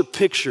want you to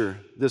picture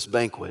this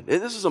banquet.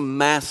 This is a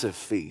massive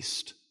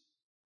feast.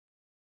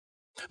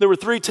 There were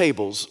 3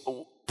 tables.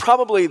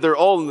 Probably they're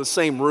all in the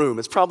same room.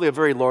 It's probably a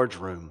very large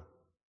room.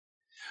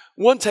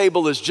 One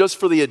table is just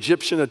for the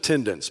Egyptian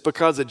attendants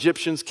because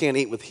Egyptians can't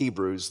eat with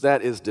Hebrews.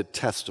 That is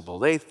detestable.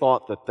 They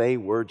thought that they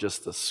were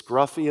just the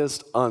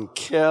scruffiest,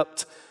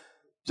 unkept,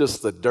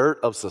 just the dirt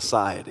of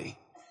society.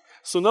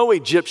 So no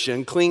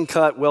Egyptian,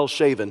 clean-cut,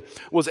 well-shaven,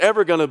 was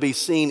ever going to be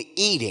seen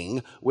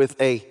eating with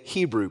a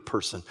Hebrew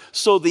person.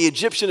 So the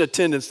Egyptian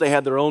attendants, they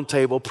had their own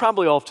table,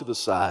 probably off to the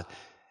side.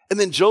 And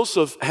then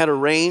Joseph had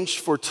arranged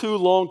for 2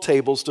 long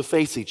tables to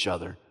face each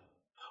other.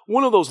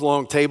 One of those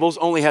long tables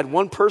only had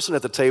one person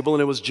at the table,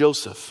 and it was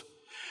Joseph.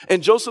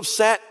 And Joseph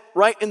sat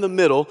right in the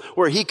middle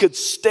where he could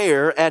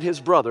stare at his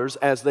brothers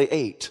as they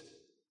ate.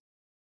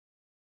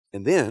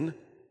 And then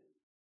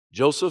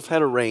Joseph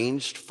had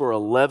arranged for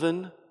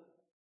 11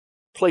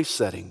 place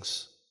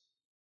settings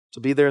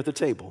to be there at the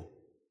table.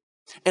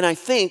 And I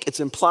think it's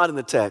implied in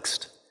the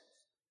text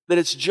that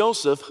it's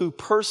Joseph who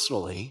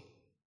personally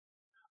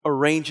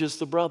arranges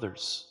the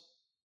brothers.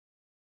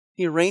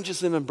 He arranges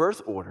them in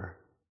birth order.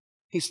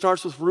 He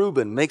starts with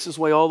Reuben, makes his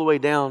way all the way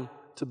down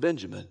to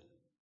Benjamin.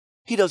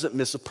 He doesn't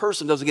miss a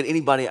person, doesn't get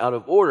anybody out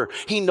of order.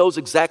 He knows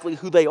exactly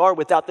who they are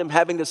without them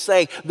having to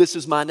say, this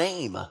is my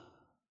name.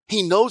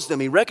 He knows them,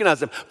 he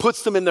recognizes them,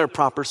 puts them in their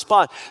proper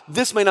spot.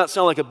 This may not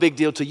sound like a big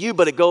deal to you,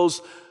 but it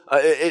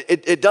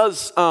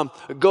does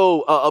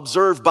go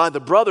observed by the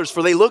brothers,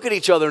 for they look at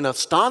each other in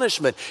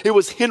astonishment. It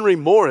was Henry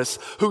Morris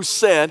who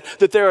said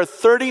that there are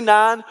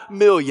 39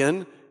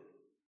 million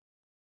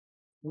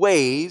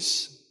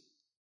ways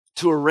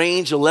to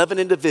arrange 11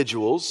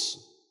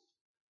 individuals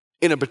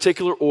in a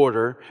particular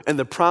order, and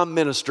the prime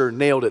minister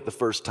nailed it the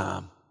first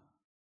time.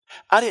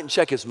 I didn't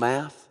check his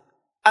math.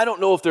 I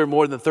don't know if there are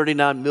more than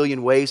 39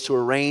 million ways to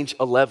arrange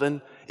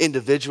 11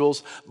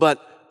 individuals, but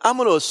I'm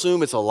going to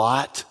assume it's a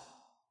lot.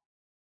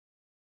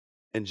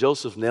 And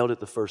Joseph nailed it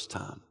the first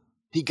time.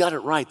 He got it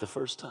right the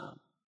first time.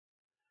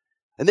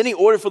 And then he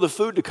ordered for the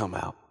food to come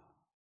out.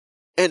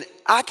 And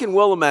I can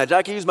well imagine,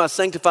 I can use my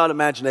sanctified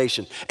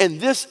imagination, and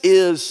this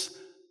is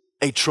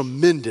a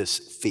tremendous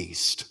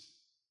feast.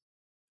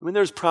 I mean,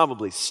 there's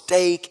probably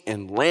steak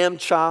and lamb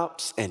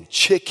chops and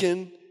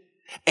chicken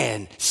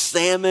and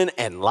salmon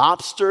and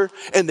lobster,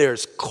 and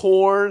there's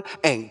corn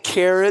and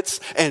carrots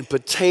and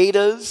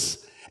potatoes,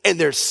 and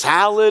there's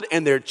salad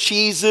and there's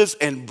cheeses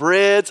and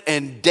breads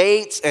and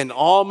dates and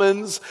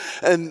almonds.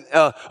 And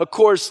of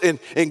course,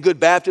 in good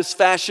Baptist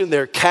fashion,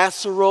 there are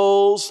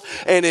casseroles.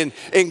 And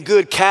in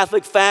good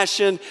Catholic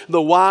fashion, the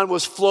wine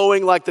was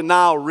flowing like the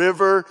Nile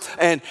River.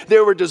 And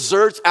there were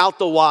desserts out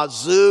the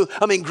wazoo.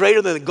 I mean,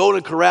 greater than the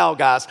Golden Corral,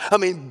 guys. I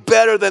mean,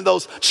 better than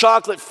those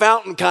chocolate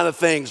fountain kind of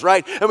things,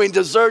 right? I mean,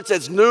 desserts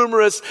as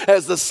numerous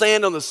as the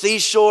sand on the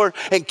seashore.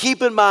 And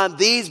keep in mind,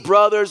 these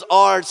brothers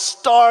are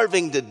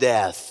starving to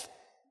death.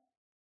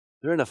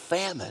 They're in a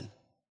famine.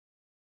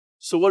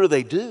 So what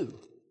do?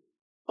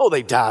 Oh,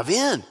 they dive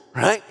in,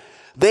 right?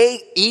 They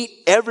eat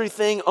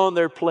everything on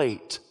their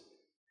plate.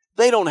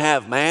 They don't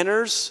have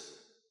manners.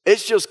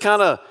 It's just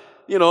kind of,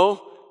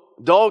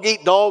 dog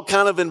eat dog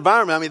kind of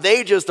environment. I mean,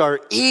 they just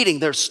are eating.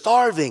 They're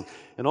starving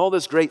and all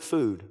this great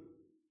food.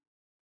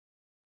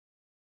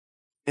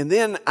 And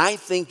then I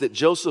think that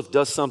Joseph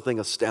does something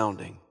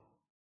astounding.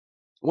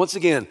 Once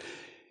again,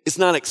 it's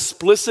not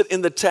explicit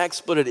in the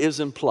text, but it is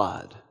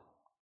implied.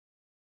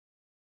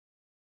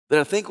 That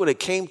I think when it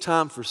came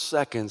time for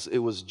seconds, it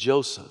was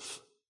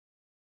Joseph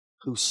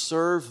who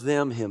served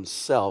them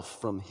himself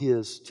from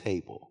his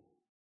table.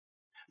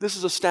 This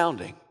is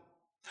astounding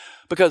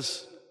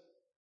because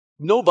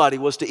nobody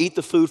was to eat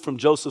the food from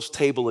Joseph's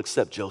table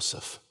except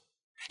Joseph.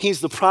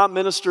 He's the prime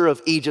minister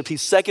of Egypt.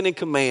 He's second in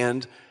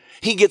command.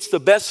 He gets the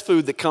best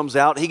food that comes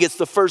out. He gets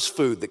the first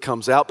food that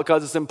comes out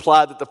because it's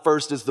implied that the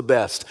first is the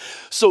best.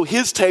 So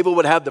his table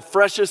would have the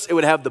freshest, it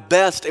would have the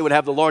best, it would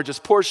have the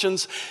largest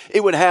portions,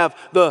 it would have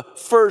the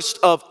first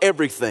of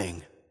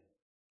everything.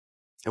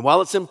 And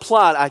while it's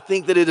implied, I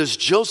think that it is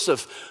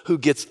Joseph who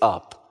gets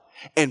up.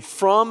 And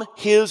from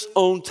his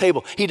own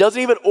table, he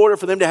doesn't even order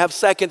for them to have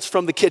seconds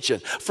from the kitchen.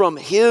 From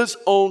his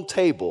own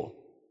table,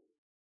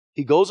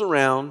 he goes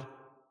around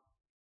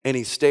and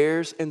he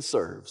stares and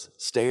serves,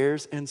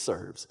 stares and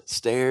serves,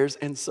 stares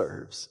and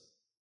serves.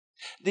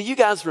 Do you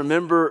guys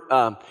remember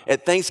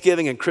at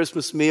Thanksgiving and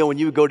Christmas meal when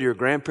you would go to your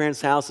grandparents'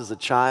 house as a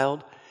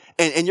child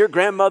and your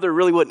grandmother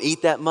really wouldn't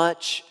eat that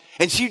much,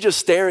 and she'd just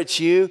stare at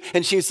you,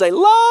 and she'd say,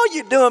 Lord,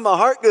 you're doing my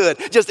heart good,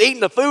 just eating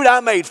the food I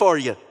made for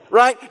you.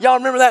 Right? Y'all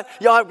remember that?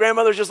 Y'all have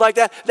grandmothers just like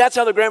that? That's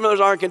how the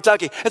grandmothers are in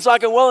Kentucky. And so I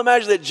can well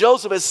imagine that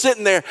Joseph is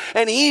sitting there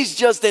and he's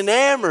just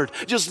enamored,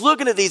 just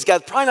looking at these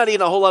guys, probably not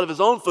eating a whole lot of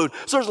his own food.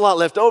 So there's a lot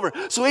left over.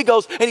 So he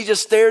goes and he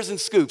just stares and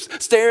scoops,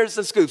 stares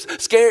and scoops,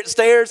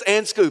 stares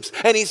and scoops.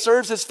 And he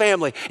serves his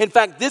family. In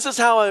fact, this is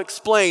how I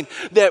explain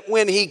that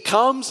when he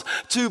comes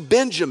to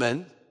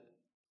Benjamin,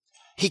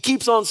 he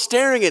keeps on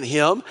staring at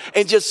him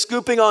and just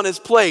scooping on his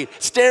plate,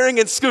 staring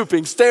and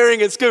scooping,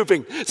 staring and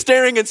scooping,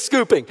 staring and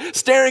scooping,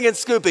 staring and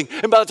scooping.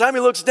 And by the time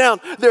he looks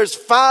down, there's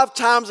 5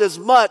 times as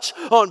much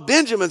on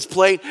Benjamin's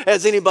plate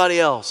as anybody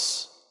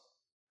else.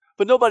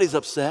 But nobody's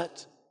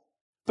upset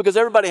because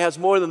everybody has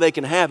more than they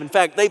can have. In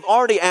fact, they've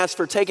already asked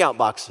for takeout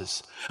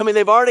boxes. I mean,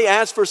 they've already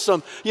asked for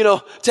some,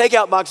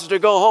 takeout boxes to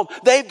go home.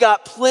 They've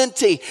got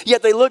plenty.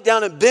 Yet they look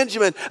down at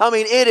Benjamin. I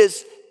mean, it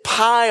is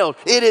piled.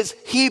 It is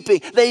heaping.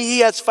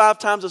 He has 5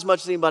 times as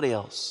much as anybody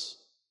else.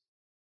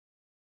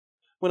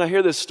 When I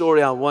hear this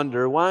story, I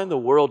wonder, why in the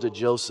world did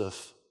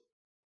Joseph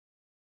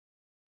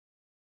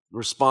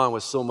respond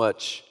with so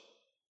much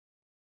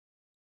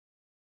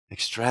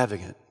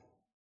extravagant,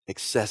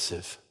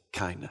 excessive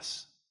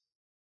kindness?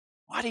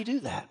 Why did he do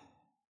that?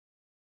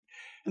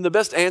 And the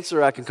best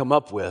answer I can come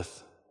up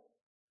with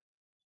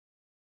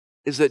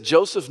is that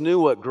Joseph knew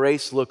what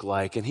grace looked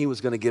like, and he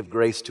was going to give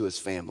grace to his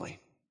family.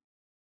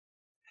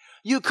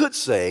 You could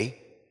say,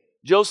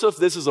 Joseph,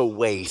 this is a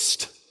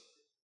waste.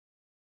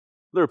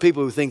 There are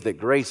people who think that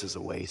grace is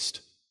a waste.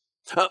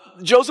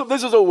 Joseph,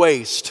 this is a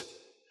waste.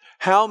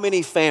 How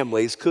many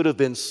families could have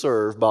been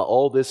served by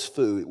all this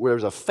food where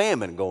there's a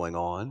famine going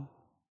on?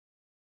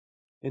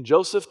 And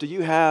Joseph, do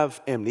you have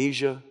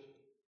amnesia?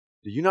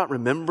 Do you not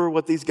remember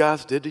what these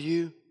guys did to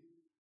you?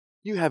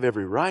 You have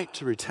every right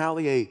to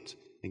retaliate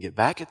and get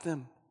back at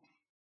them.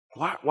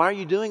 Why are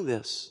you doing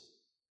this?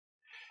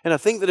 And I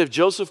think that if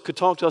Joseph could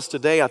talk to us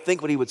today, I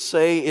think what he would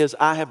say is,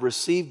 I have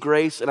received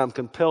grace and I'm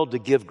compelled to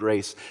give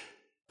grace,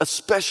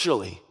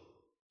 especially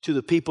to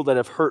the people that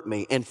have hurt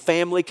me. And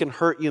family can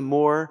hurt you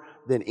more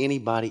than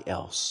anybody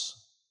else.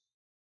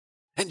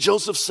 And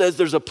Joseph says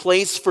there's a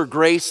place for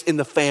grace in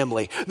the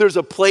family. There's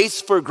a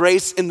place for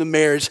grace in the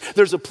marriage.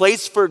 There's a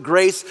place for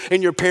grace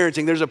in your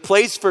parenting. There's a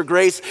place for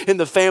grace in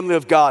the family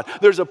of God.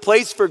 There's a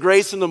place for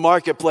grace in the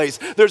marketplace.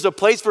 There's a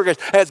place for grace.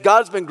 As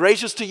God's been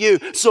gracious to you,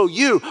 so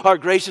you are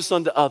gracious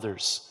unto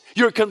others.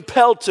 You're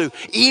compelled to,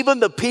 even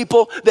the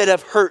people that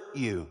have hurt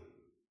you.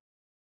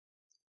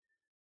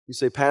 You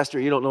say, Pastor,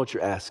 you don't know what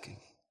you're asking.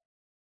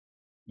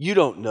 You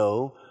don't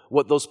know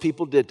what those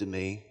people did to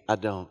me. I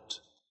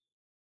don't.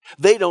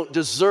 They don't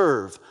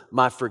deserve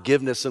my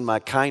forgiveness and my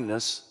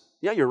kindness.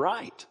 Yeah, you're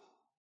right.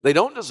 They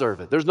don't deserve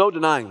it. There's no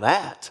denying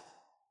that.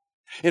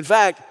 In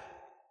fact,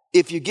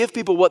 if you give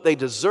people what they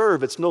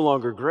deserve, it's no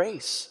longer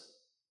grace.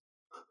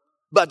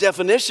 By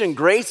definition,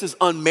 grace is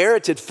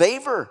unmerited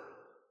favor.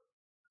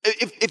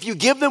 If you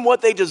give them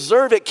what they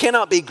deserve, it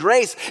cannot be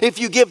grace. If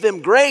you give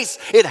them grace,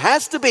 it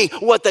has to be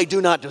what they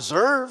do not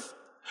deserve.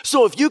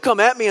 So if you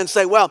come at me and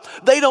say, well,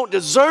 they don't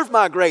deserve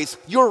my grace,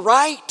 you're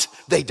right.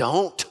 They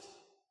don't.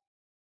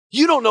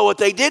 You don't know what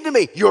they did to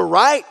me. You're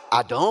right.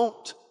 I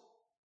don't.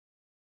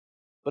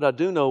 But I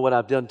do know what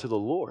I've done to the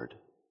Lord.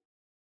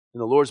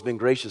 And the Lord's been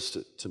gracious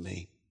to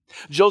me.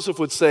 Joseph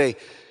would say,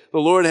 the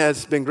Lord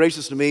has been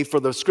gracious to me, for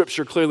the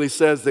scripture clearly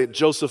says that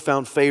Joseph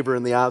found favor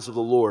in the eyes of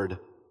the Lord.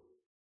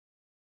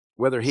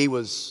 Whether he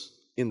was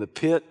in the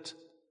pit,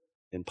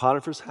 in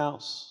Potiphar's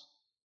house,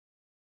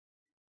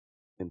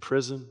 in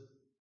prison,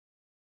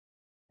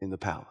 in the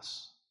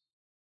palace.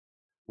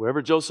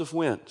 Wherever Joseph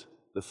went,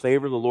 the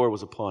favor of the Lord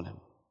was upon him.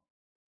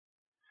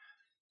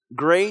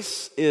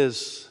 Grace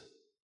is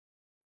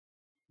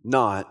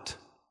not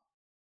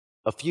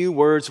a few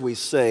words we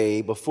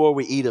say before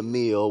we eat a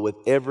meal with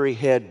every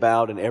head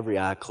bowed and every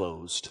eye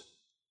closed.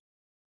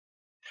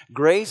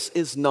 Grace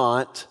is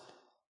not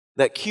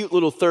that cute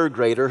little third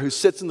grader who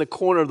sits in the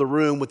corner of the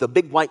room with a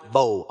big white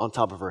bow on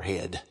top of her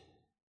head.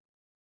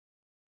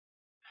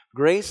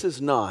 Grace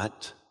is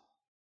not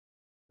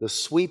the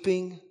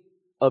sweeping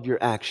of your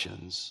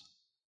actions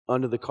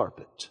under the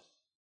carpet.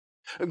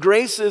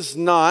 Grace is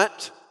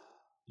not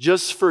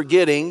just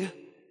forgetting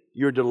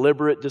your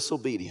deliberate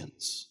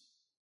disobedience.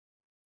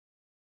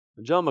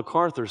 John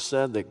MacArthur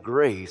said that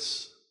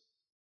grace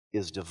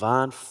is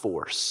divine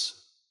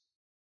force.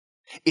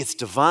 It's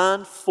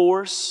divine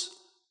force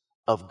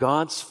of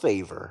God's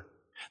favor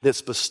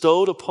that's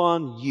bestowed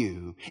upon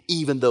you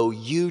even though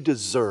you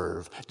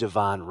deserve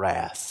divine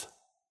wrath.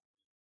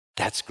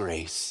 That's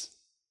grace.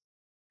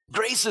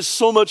 Grace is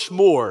so much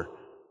more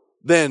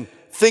than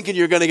thinking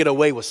you're going to get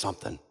away with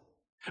something.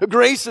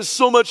 Grace is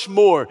so much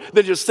more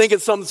than just thinking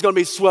something's going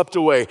to be swept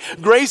away.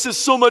 Grace is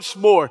so much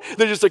more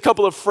than just a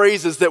couple of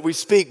phrases that we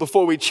speak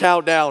before we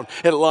chow down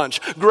at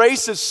lunch.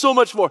 Grace is so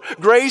much more.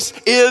 Grace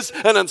is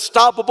an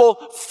unstoppable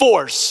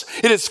force.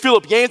 It is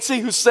Philip Yancey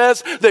who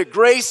says that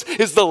grace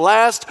is the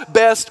last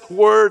best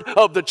word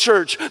of the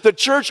church. The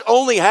church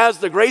only has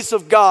the grace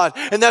of God,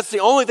 and that's the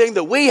only thing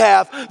that we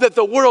have that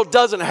the world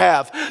doesn't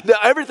have.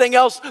 Everything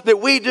else that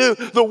we do,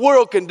 the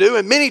world can do,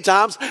 and many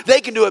times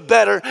they can do it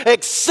better,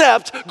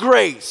 except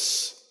grace.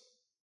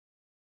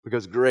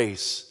 Because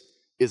grace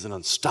is an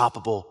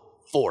unstoppable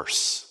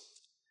force.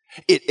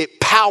 It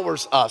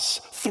powers us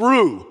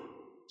through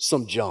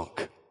some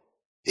junk.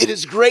 It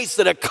is grace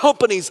that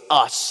accompanies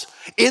us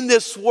in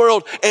this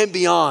world and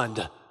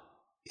beyond.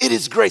 It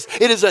is grace.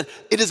 It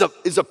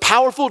is a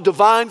powerful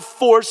divine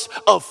force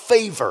of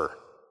favor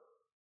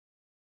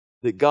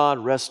that God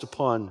rests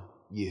upon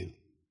you.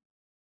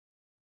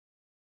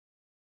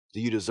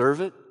 Do you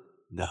deserve it?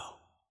 No.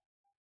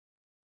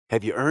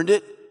 Have you earned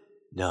it?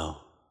 No.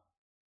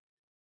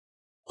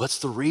 What's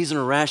the reason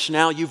or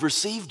rationale you've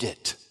received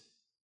it?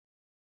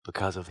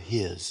 Because of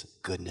His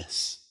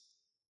goodness.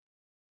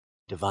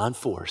 Divine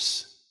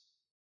force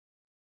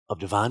of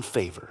divine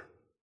favor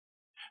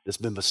that's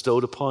been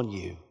bestowed upon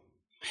you,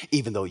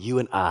 even though you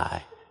and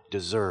I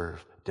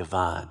deserve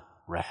divine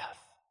wrath.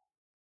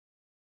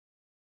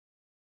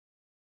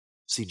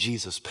 See,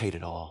 Jesus paid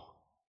it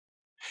all,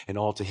 and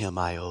all to Him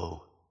I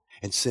owe,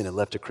 and sin had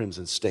left a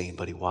crimson stain,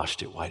 but He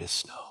washed it white as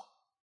snow.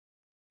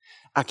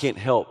 I can't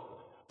help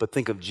but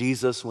think of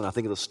Jesus when I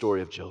think of the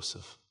story of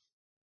Joseph.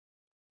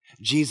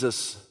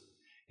 Jesus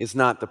is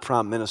not the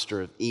prime minister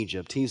of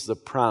Egypt. He's the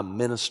prime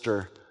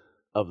minister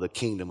of the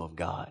kingdom of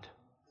God.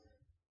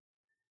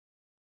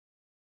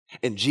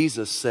 And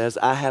Jesus says,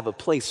 I have a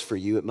place for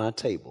you at my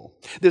table.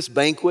 This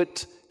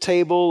banquet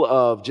table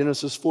of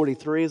Genesis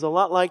 43 is a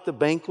lot like the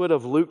banquet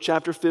of Luke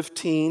chapter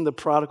 15, the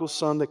prodigal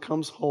son that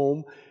comes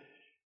home.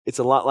 It's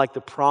a lot like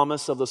the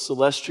promise of the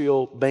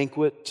celestial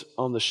banquet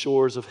on the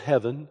shores of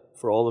heaven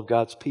for all of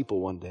God's people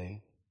one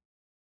day.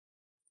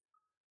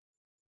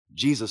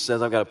 Jesus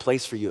says, I've got a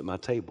place for you at my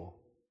table.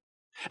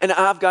 And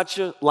I've got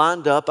you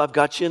lined up. I've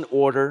got you in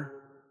order.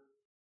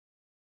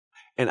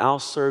 And I'll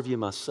serve you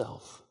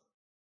myself.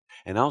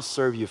 And I'll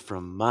serve you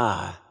from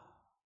my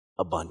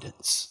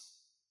abundance.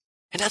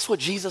 And that's what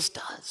Jesus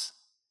does.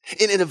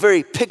 In a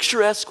very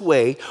picturesque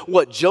way,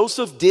 what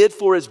Joseph did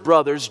for his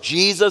brothers,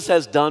 Jesus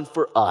has done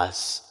for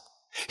us.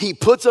 He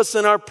puts us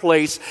in our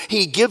place.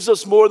 He gives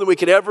us more than we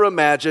could ever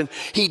imagine.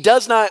 He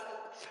does not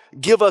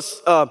give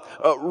us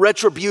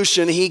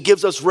retribution. He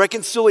gives us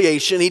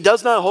reconciliation. He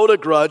does not hold a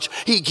grudge.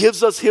 He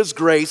gives us His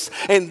grace.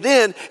 And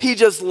then He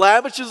just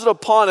lavishes it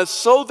upon us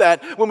so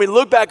that when we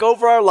look back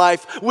over our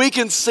life, we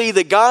can see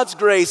that God's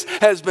grace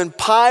has been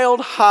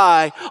piled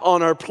high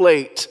on our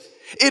plate.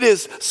 It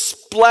is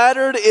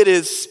splattered, it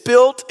is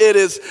spilt, it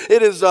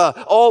is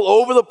all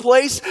over the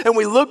place. And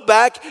we look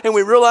back and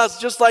we realize,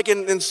 just like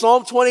in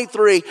Psalm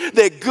 23,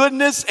 that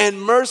goodness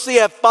and mercy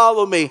have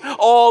followed me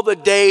all the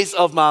days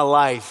of my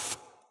life.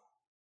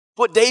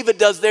 What David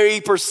does there, he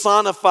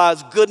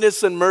personifies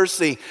goodness and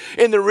mercy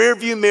in the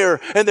rearview mirror,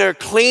 and they're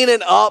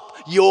cleaning up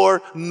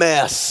your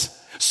mess.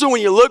 So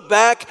when you look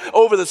back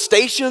over the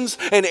stations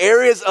and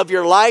areas of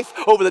your life,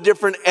 over the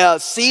different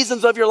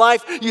seasons of your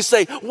life, you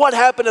say, what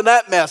happened to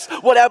that mess?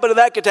 What happened to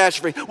that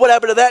catastrophe? What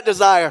happened to that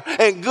desire?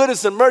 And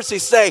goodness and mercy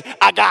say,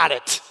 I got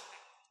it,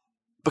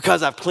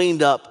 because I've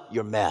cleaned up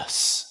your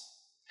mess.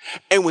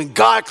 And when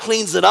God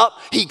cleans it up,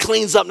 He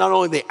cleans up not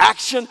only the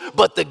action,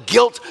 but the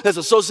guilt that's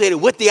associated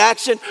with the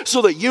action,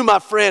 so that you, my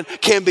friend,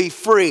 can be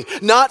free.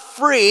 Not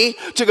free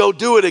to go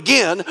do it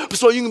again, but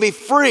so you can be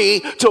free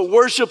to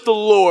worship the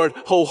Lord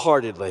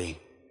wholeheartedly.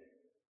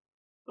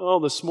 Oh,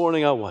 this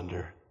morning I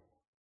wonder,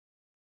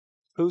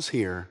 who's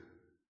here?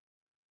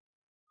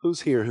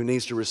 Who's here who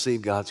needs to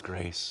receive God's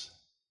grace?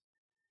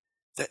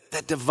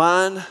 That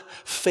divine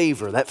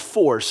favor, that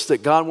force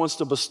that God wants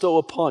to bestow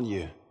upon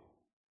you,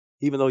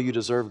 even though you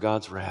deserve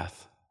God's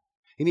wrath.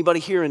 Anybody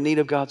here in need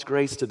of God's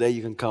grace today,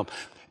 you can come.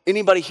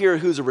 Anybody here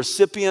who's a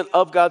recipient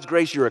of God's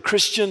grace, you're a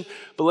Christian,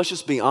 but let's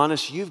just be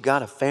honest, you've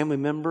got a family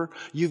member,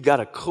 you've got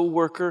a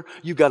coworker,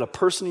 you've got a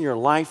person in your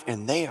life,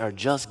 and they are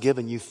just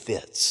giving you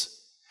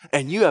fits.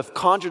 And you have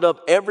conjured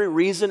up every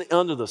reason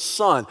under the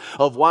sun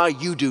of why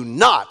you do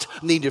not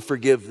need to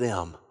forgive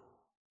them.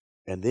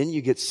 And then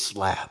you get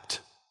slapped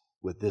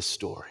with this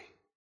story.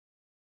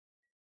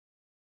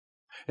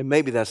 And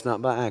maybe that's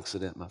not by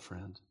accident, my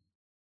friend.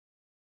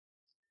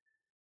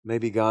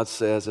 Maybe God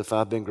says, if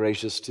I've been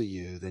gracious to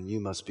you, then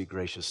you must be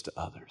gracious to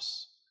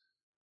others.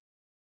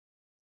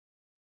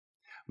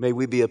 May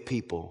we be a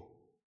people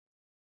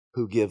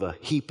who give a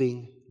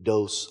heaping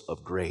dose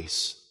of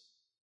grace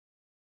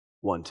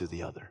one to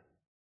the other.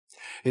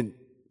 And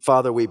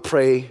Father, we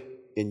pray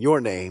in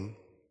your name,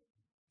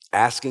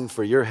 asking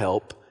for your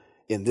help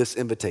in this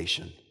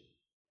invitation.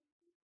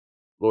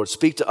 Lord,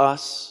 speak to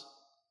us.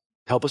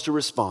 Help us to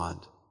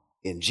respond.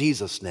 In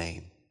Jesus'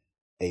 name,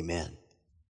 amen.